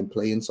sixpence and then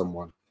play in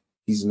someone.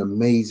 He's an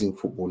amazing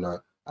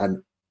footballer,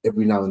 and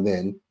every now and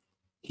then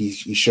he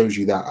shows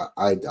you that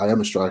I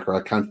am a striker.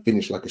 I can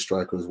finish like a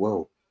striker as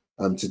well.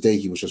 Today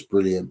he was just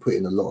brilliant, put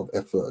in a lot of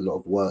effort, a lot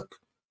of work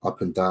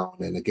up and down,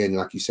 and again,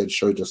 like you said,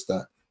 showed us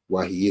that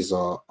why he is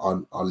our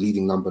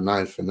leading number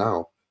 9 for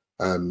now.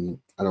 And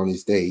on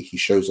his day, he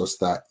shows us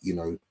that, you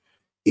know,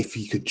 if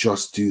he could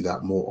just do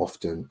that more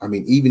often. I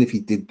mean, even if he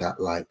did that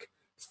like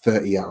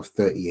 30 out of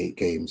 38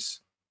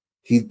 games,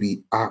 he'd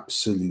be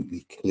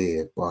absolutely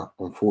clear. But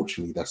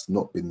unfortunately, that's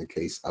not been the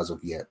case as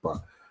of yet. But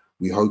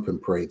we hope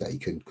and pray that he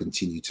can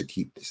continue to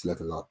keep this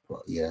level up.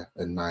 But yeah,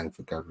 a 9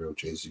 for Gabriel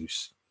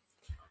Jesus.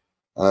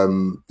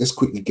 Let's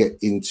quickly get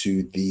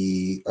into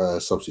the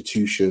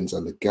substitutions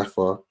and the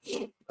gaffer.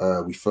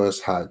 We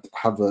first had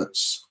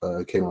Havertz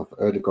came on for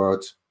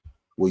Ødegaard.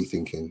 What are you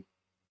thinking?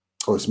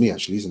 Oh, it's me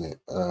actually, isn't it?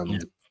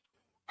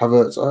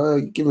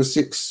 Havertz, give him a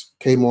 6.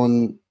 Came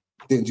on,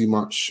 didn't do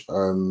much,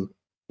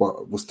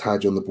 but was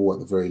tidy on the ball at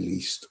the very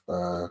least.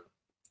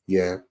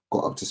 Yeah,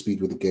 got up to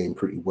speed with the game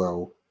pretty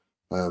well.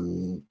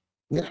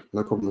 Yeah,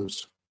 no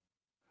problems.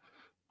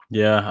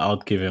 Yeah, I'll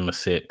give him a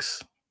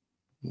 6.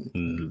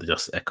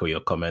 Just echo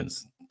your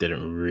comments.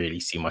 Didn't really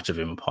see much of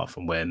him apart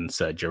from when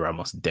Sergio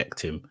Ramos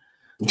decked him.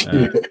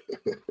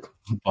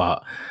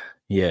 But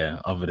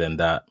yeah, other than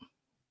that,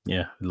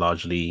 yeah,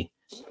 largely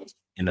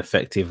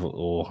ineffective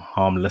or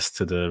harmless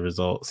to the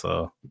result.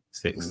 So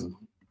 6.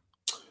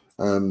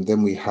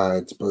 Then we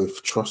had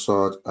both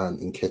Trossard and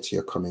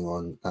Nketiah coming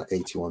on at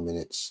 81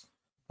 minutes.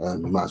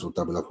 We might as well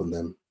double up on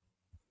them.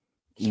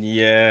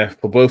 Yeah,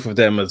 for both of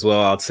them as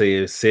well, I'd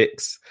say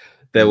 6.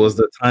 There was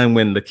the time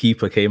when the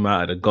keeper came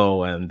out of the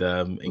goal and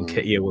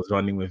Nketiah was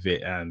running with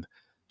it, and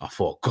I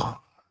thought, God,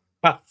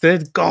 I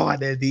said,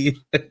 God, Eddie.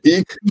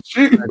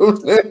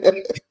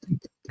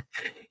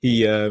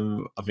 He,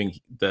 I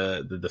think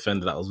the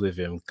defender that was with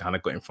him kind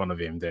of got in front of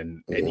him,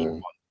 then Eddie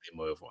won him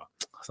over.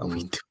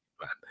 Something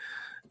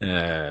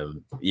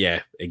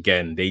yeah,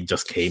 again, they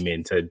just came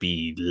in to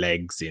be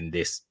legs in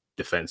this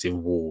defensive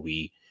wall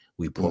we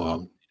put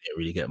up. They didn't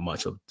really get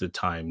much of the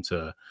time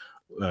to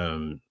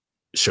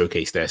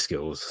showcase their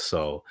skills.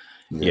 So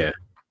yeah,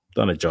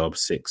 done a job.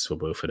 6 for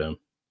both of them.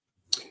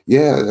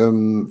 Yeah,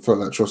 felt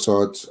like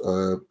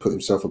Trossard put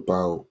himself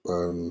about,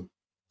 you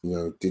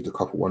know,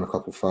 won a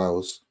couple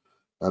fouls.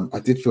 I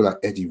did feel like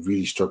Eddie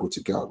really struggled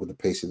to get up with the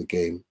pace of the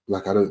game.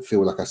 Like, I don't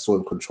feel like I saw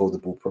him control the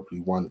ball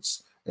properly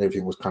once.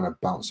 Everything was kind of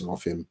bouncing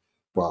off him,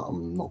 but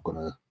I'm not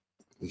gonna.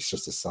 It's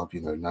just a sub,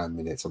 you know, 9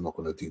 minutes. I'm not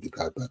gonna do the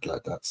guy bad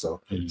like that.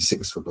 So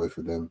 6 for both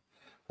of them.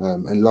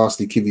 And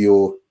lastly,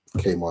 Kivior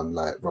came on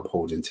like Rob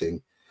Holding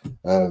thing.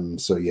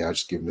 So yeah, I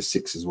just give him a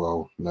 6 as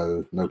well.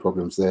 No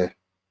problems there.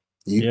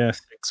 You? Yeah,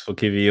 6 for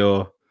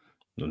Kivior.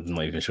 I'm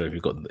not even sure if he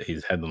got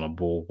his head on a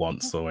ball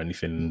once or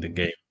anything in the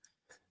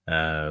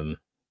game.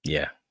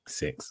 Yeah,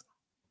 6.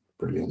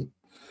 Brilliant.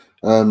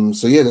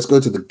 So yeah, let's go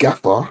to the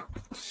gaffer.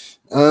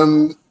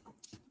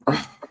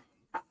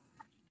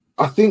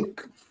 I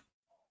think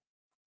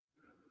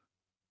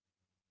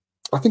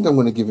I'm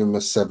going to give him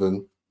a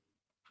 7.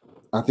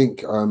 I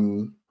think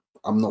I'm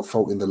not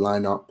faulting the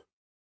lineup,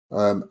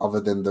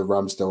 other than the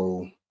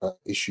Ramsdale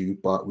issue,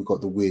 but we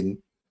got the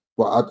win.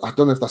 But I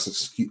don't know if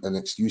that's an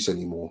excuse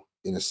anymore,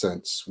 in a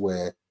sense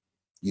where,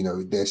 you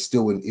know, there's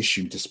still an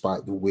issue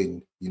despite the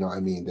win. You know what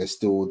I mean? There's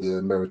still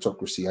the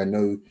meritocracy. I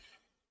know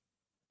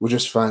we're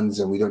just fans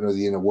and we don't know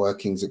the inner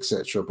workings,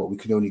 etc. But we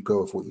can only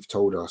go with what you've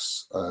told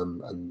us.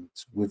 And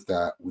with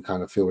that, we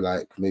kind of feel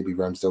like maybe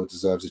Ramsdale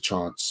deserves a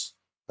chance.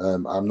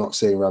 I'm not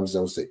saying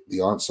Ramsdale's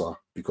the answer,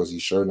 because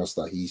he's shown us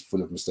that he's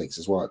full of mistakes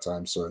as well at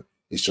times. So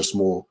it's just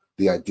more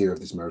the idea of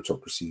this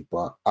meritocracy.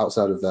 But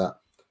outside of that,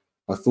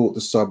 I thought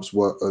the subs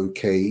were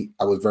okay.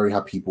 I was very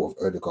happy he brought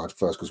off Ødegaard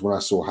first, because when I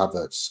saw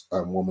Havertz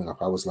warming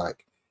up, I was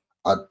like,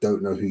 I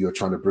don't know who you're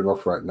trying to bring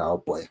off right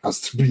now, but it has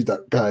to be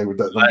that guy with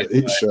that number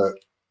 8 shirt.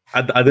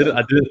 I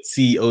didn't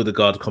see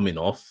Odegaard coming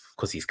off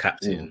because he's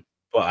captain,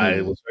 but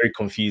I was very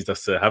confused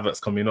as to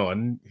Havertz coming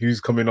on. Who's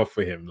coming off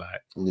for him?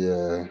 Like,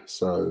 yeah,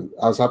 so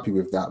I was happy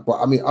with that.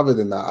 But I mean, other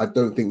than that, I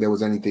don't think there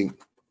was anything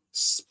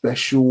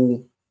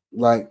special,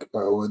 like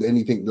or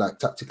anything like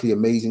tactically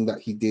amazing that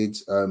he did.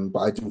 But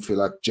I do feel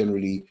like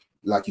generally,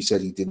 like you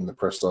said, he did in the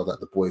press style that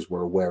the boys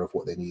were aware of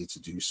what they needed to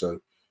do. So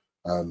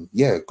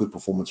yeah, good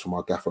performance from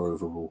our gaffer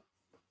overall.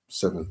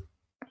 7.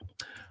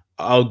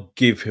 I'll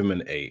give him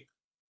an 8.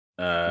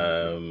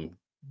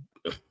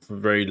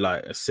 Very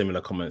like a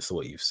similar comments to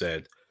what you've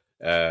said.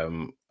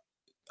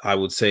 I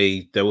would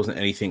say there wasn't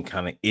anything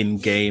kind of in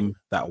game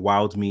that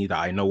wowed me that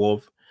I know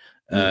of.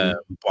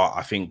 But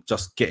I think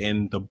just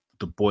getting the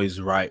boys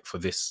right for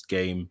this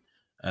game,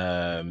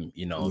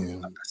 you know,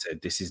 like I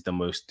said, this is the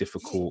most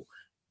difficult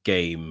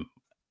game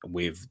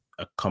with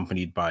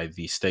accompanied by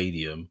the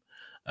stadium,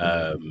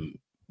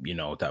 you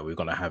know, that we're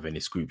gonna have in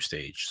this group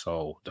stage.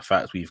 So the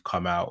fact we've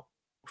come out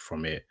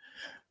from it,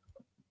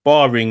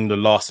 barring the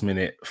last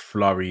minute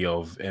flurry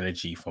of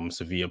energy from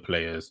Sevilla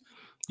players,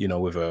 you know,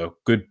 with a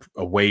good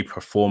away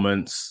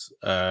performance,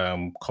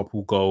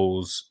 couple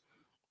goals,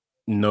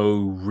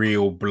 no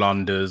real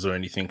blunders or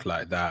anything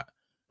like that.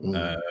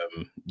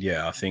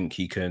 Yeah, I think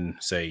he can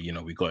say, you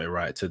know, we got it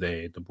right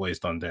today. The boys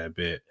done their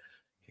bit.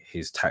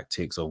 His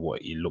tactics of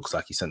what he looks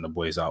like he sent the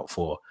boys out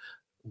for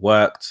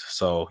worked.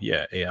 So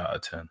yeah, 8 out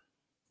of 10.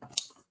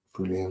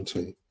 Brilliant.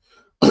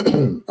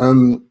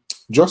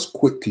 Just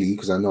quickly,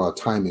 because I know our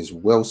time is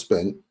well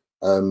spent.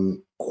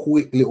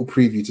 Quick little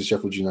preview to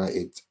Sheffield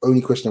United.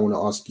 Only question I want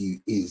to ask you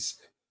is,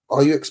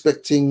 are you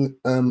expecting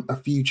a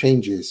few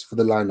changes for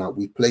the lineup?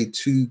 We've played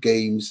 2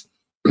 games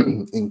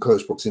in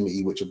close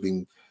proximity, which have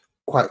been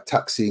quite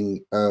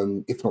taxing,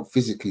 if not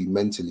physically,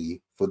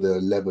 mentally, for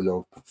the level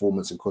of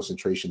performance and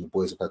concentration the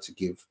boys have had to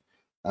give.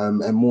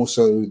 And more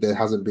so, there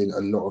hasn't been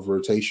a lot of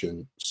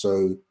rotation.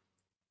 So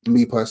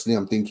me personally,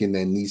 I'm thinking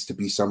there needs to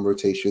be some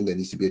rotation. There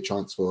needs to be a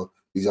chance for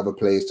these other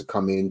players to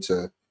come in,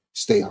 to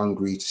stay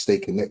hungry, to stay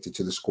connected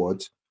to the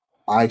squad.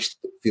 I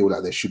feel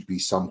like there should be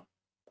some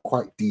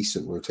quite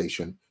decent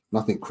rotation.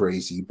 Nothing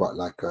crazy, but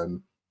like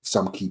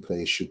some key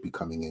players should be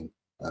coming in.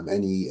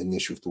 Any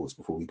initial thoughts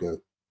before we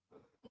go?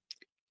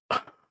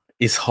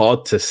 It's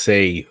hard to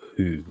say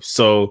who.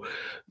 So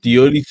the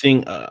only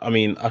thing, I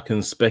mean, I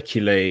can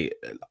speculate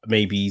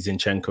maybe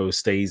Zinchenko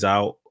stays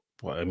out.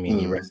 But I mean,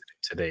 he rested him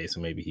today,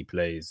 so maybe he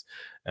plays.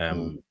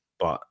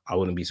 But I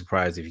wouldn't be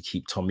surprised if you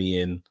keep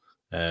Tommy in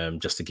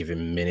just to give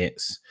him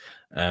minutes.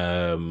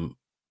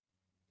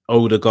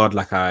 Odegaard,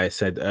 like I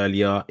said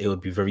earlier, it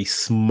would be very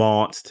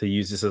smart to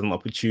use this as an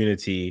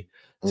opportunity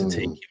to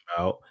take him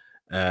out.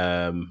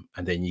 And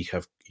then you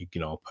have, you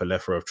know, a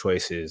plethora of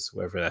choices,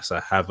 whether that's a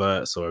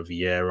Havertz or a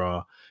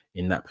Vieira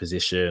in that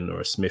position,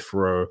 or a Smith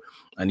Rowe.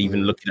 And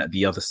even looking at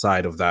the other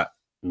side of that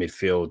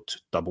midfield,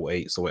 double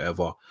eights or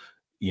whatever,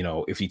 you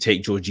know, if you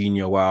take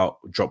Jorginho out,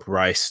 drop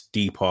Rice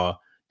deeper,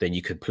 then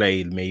you could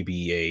play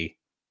maybe a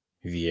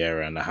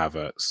Vieira and a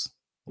Havertz.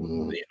 You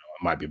know, it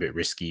might be a bit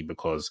risky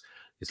because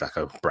it's like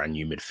a brand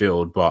new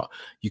midfield, but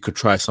you could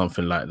try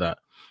something like that.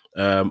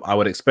 I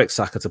would expect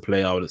Saka to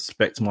play. I would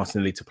expect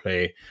Martinelli to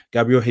play.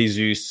 Gabriel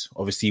Jesus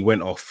obviously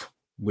went off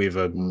with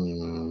a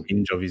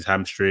hinge of his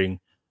hamstring.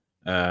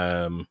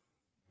 Maybe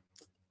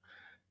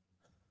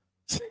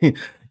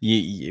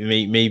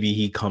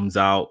he comes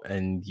out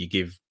and you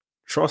give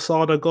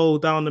Trossard a goal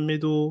down the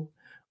middle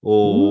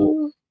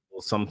or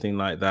something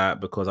like that,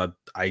 because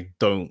I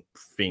don't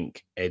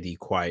think Eddie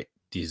quite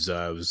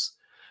deserves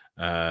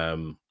I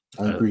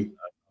agree.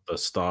 a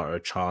starter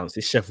chance.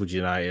 It's Sheffield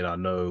United, I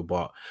know,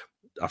 but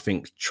I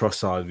think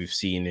Trossard, we've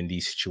seen in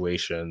these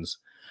situations,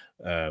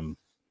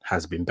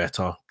 has been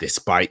better,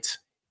 despite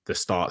the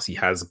starts he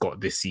has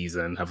got this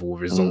season have all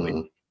resulted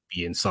in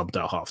being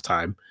subbed at half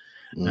time.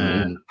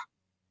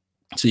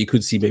 So you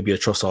could see maybe a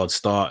Trossard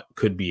start,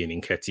 could be an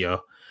Nketiah,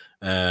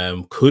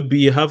 could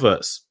be a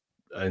Havertz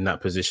in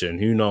that position.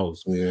 Who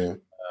knows? Yeah.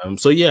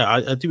 So yeah,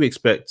 I do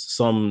expect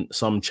some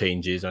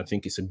changes. I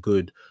think it's a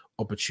good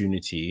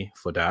opportunity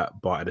for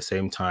that, but at the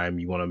same time,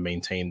 you want to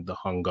maintain the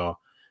hunger,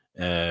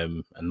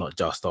 and not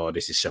just, oh,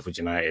 this is Sheffield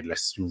United,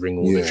 let's ring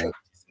all the tricks,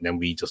 and then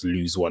we just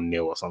lose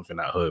 1-0 or something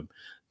at home.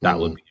 That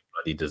would be a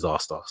bloody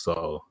disaster.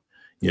 So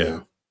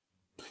yeah,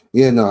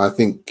 no, I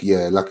think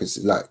like it's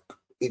like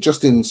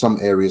just in some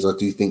areas, I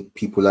do think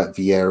people like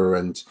Vieira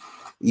and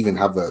even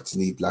Havertz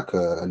need like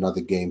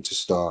another game to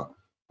start.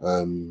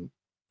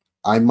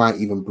 I might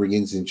even bring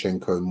in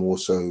Zinchenko more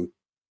so,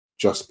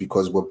 just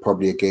because we're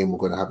probably a game we're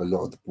going to have a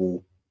lot of the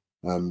ball,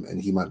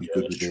 and he might be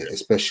good with it,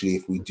 especially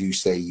if we do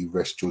say you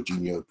rest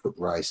Jorginho, put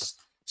Rice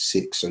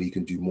 6, so you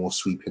can do more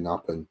sweeping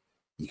up and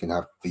you can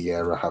have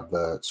Vieira,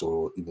 Havertz,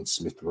 or even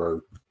Smith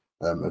Rowe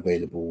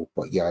available.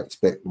 But yeah, I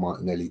expect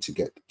Martinelli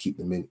to keep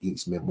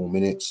more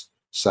minutes.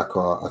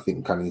 Saka, I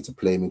think, kind of need to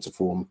play him into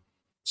form,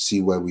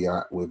 see where we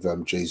are with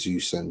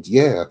Jesus, and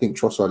yeah, I think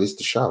Trossard is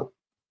the shout.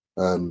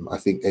 I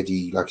think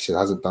Eddie, like I said,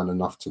 hasn't done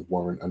enough to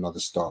warrant another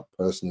start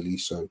personally.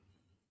 So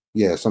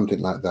yeah,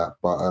 something like that.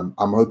 But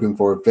I'm hoping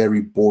for a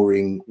very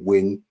boring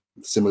win,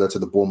 similar to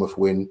the Bournemouth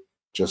win,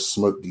 just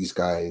smoke these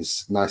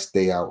guys. Nice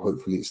day out.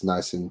 Hopefully it's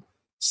nice and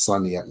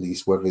sunny at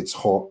least. Whether it's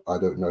hot, I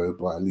don't know,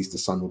 but at least the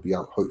sun will be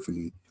out,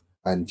 hopefully.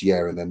 And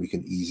yeah, and then we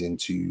can ease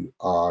into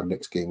our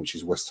next game, which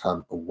is West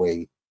Ham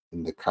away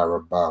in the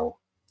Carabao.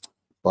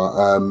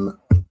 But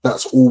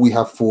that's all we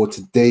have for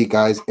today,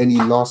 guys. Any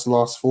last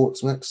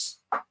thoughts, Max?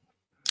 I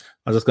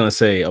was just gonna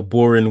say a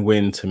boring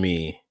win to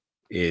me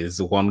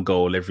is 1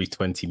 goal every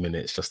 20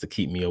 minutes just to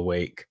keep me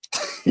awake.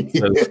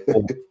 So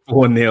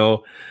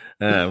 4-0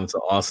 to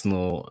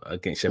Arsenal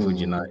against Sheffield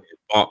United.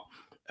 But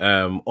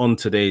on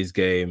today's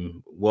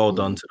game, well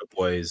done to the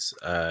boys.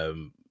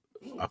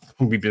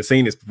 We've been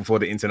saying this before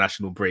the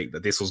international break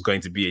that this was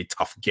going to be a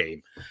tough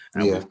game,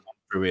 and we've gone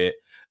through it.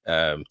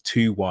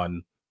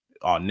 2-1.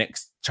 Our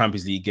next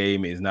Champions League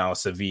game is now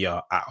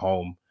Sevilla at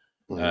home,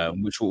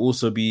 which will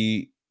also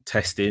be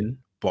testing.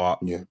 But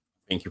I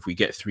think if we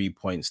get 3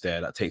 points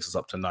there, that takes us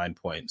up to 9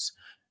 points,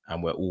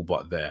 and we're all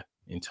but there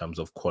in terms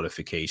of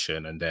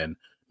qualification. And then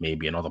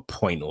maybe another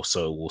point or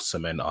so will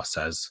cement us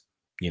as,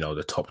 you know,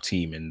 the top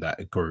team in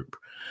that group,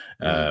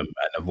 and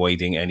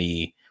avoiding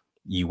any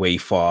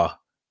UEFA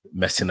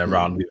messing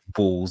around with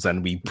balls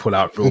and we pull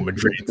out Real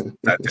Madrid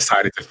that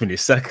decided to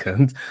finish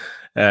second.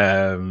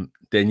 Then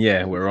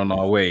yeah, we're on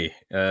our way.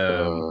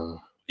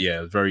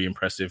 Yeah, very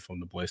impressive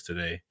from the boys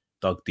today.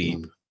 Dug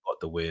deep, got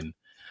the win.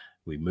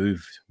 We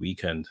moved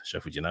weekend,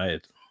 Sheffield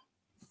United.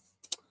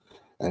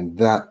 And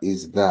that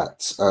is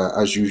that.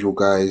 As usual,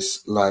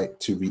 guys, like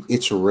to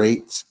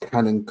reiterate,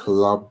 Cannon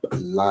Club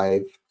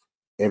live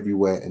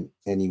everywhere and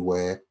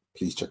anywhere.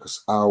 Please check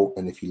us out.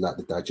 And if you like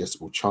the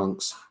digestible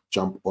chunks,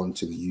 jump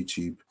onto the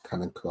YouTube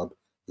Cannon Club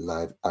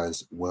live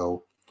as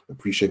well.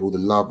 Appreciate all the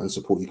love and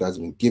support you guys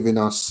have been giving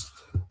us.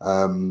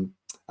 And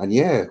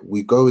yeah,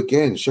 we go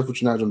again. Sheffield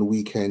United on the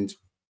weekend.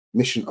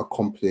 Mission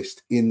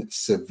accomplished in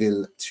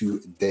Seville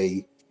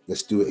today.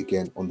 Let's do it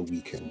again on the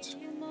weekend.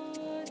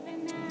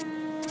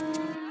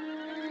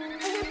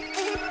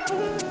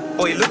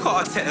 Oi, look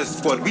at Arteta's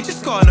squad. We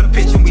just got on the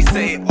pitch and we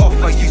say it off.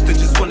 I used to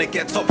just want to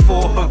get top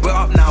 4, but we're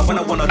up now and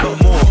I want a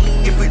lot more.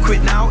 If we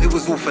quit now, it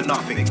was all for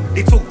nothing.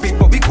 They talk big,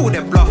 but we call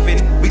them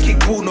bluffing. We kick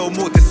ball, no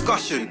more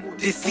discussion.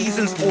 This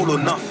season's all or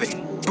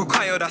nothing.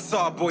 Bukayo, that's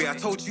our boy. I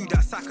told you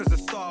that Saka's a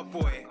star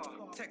boy.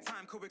 Tech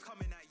time, could we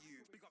coming at you?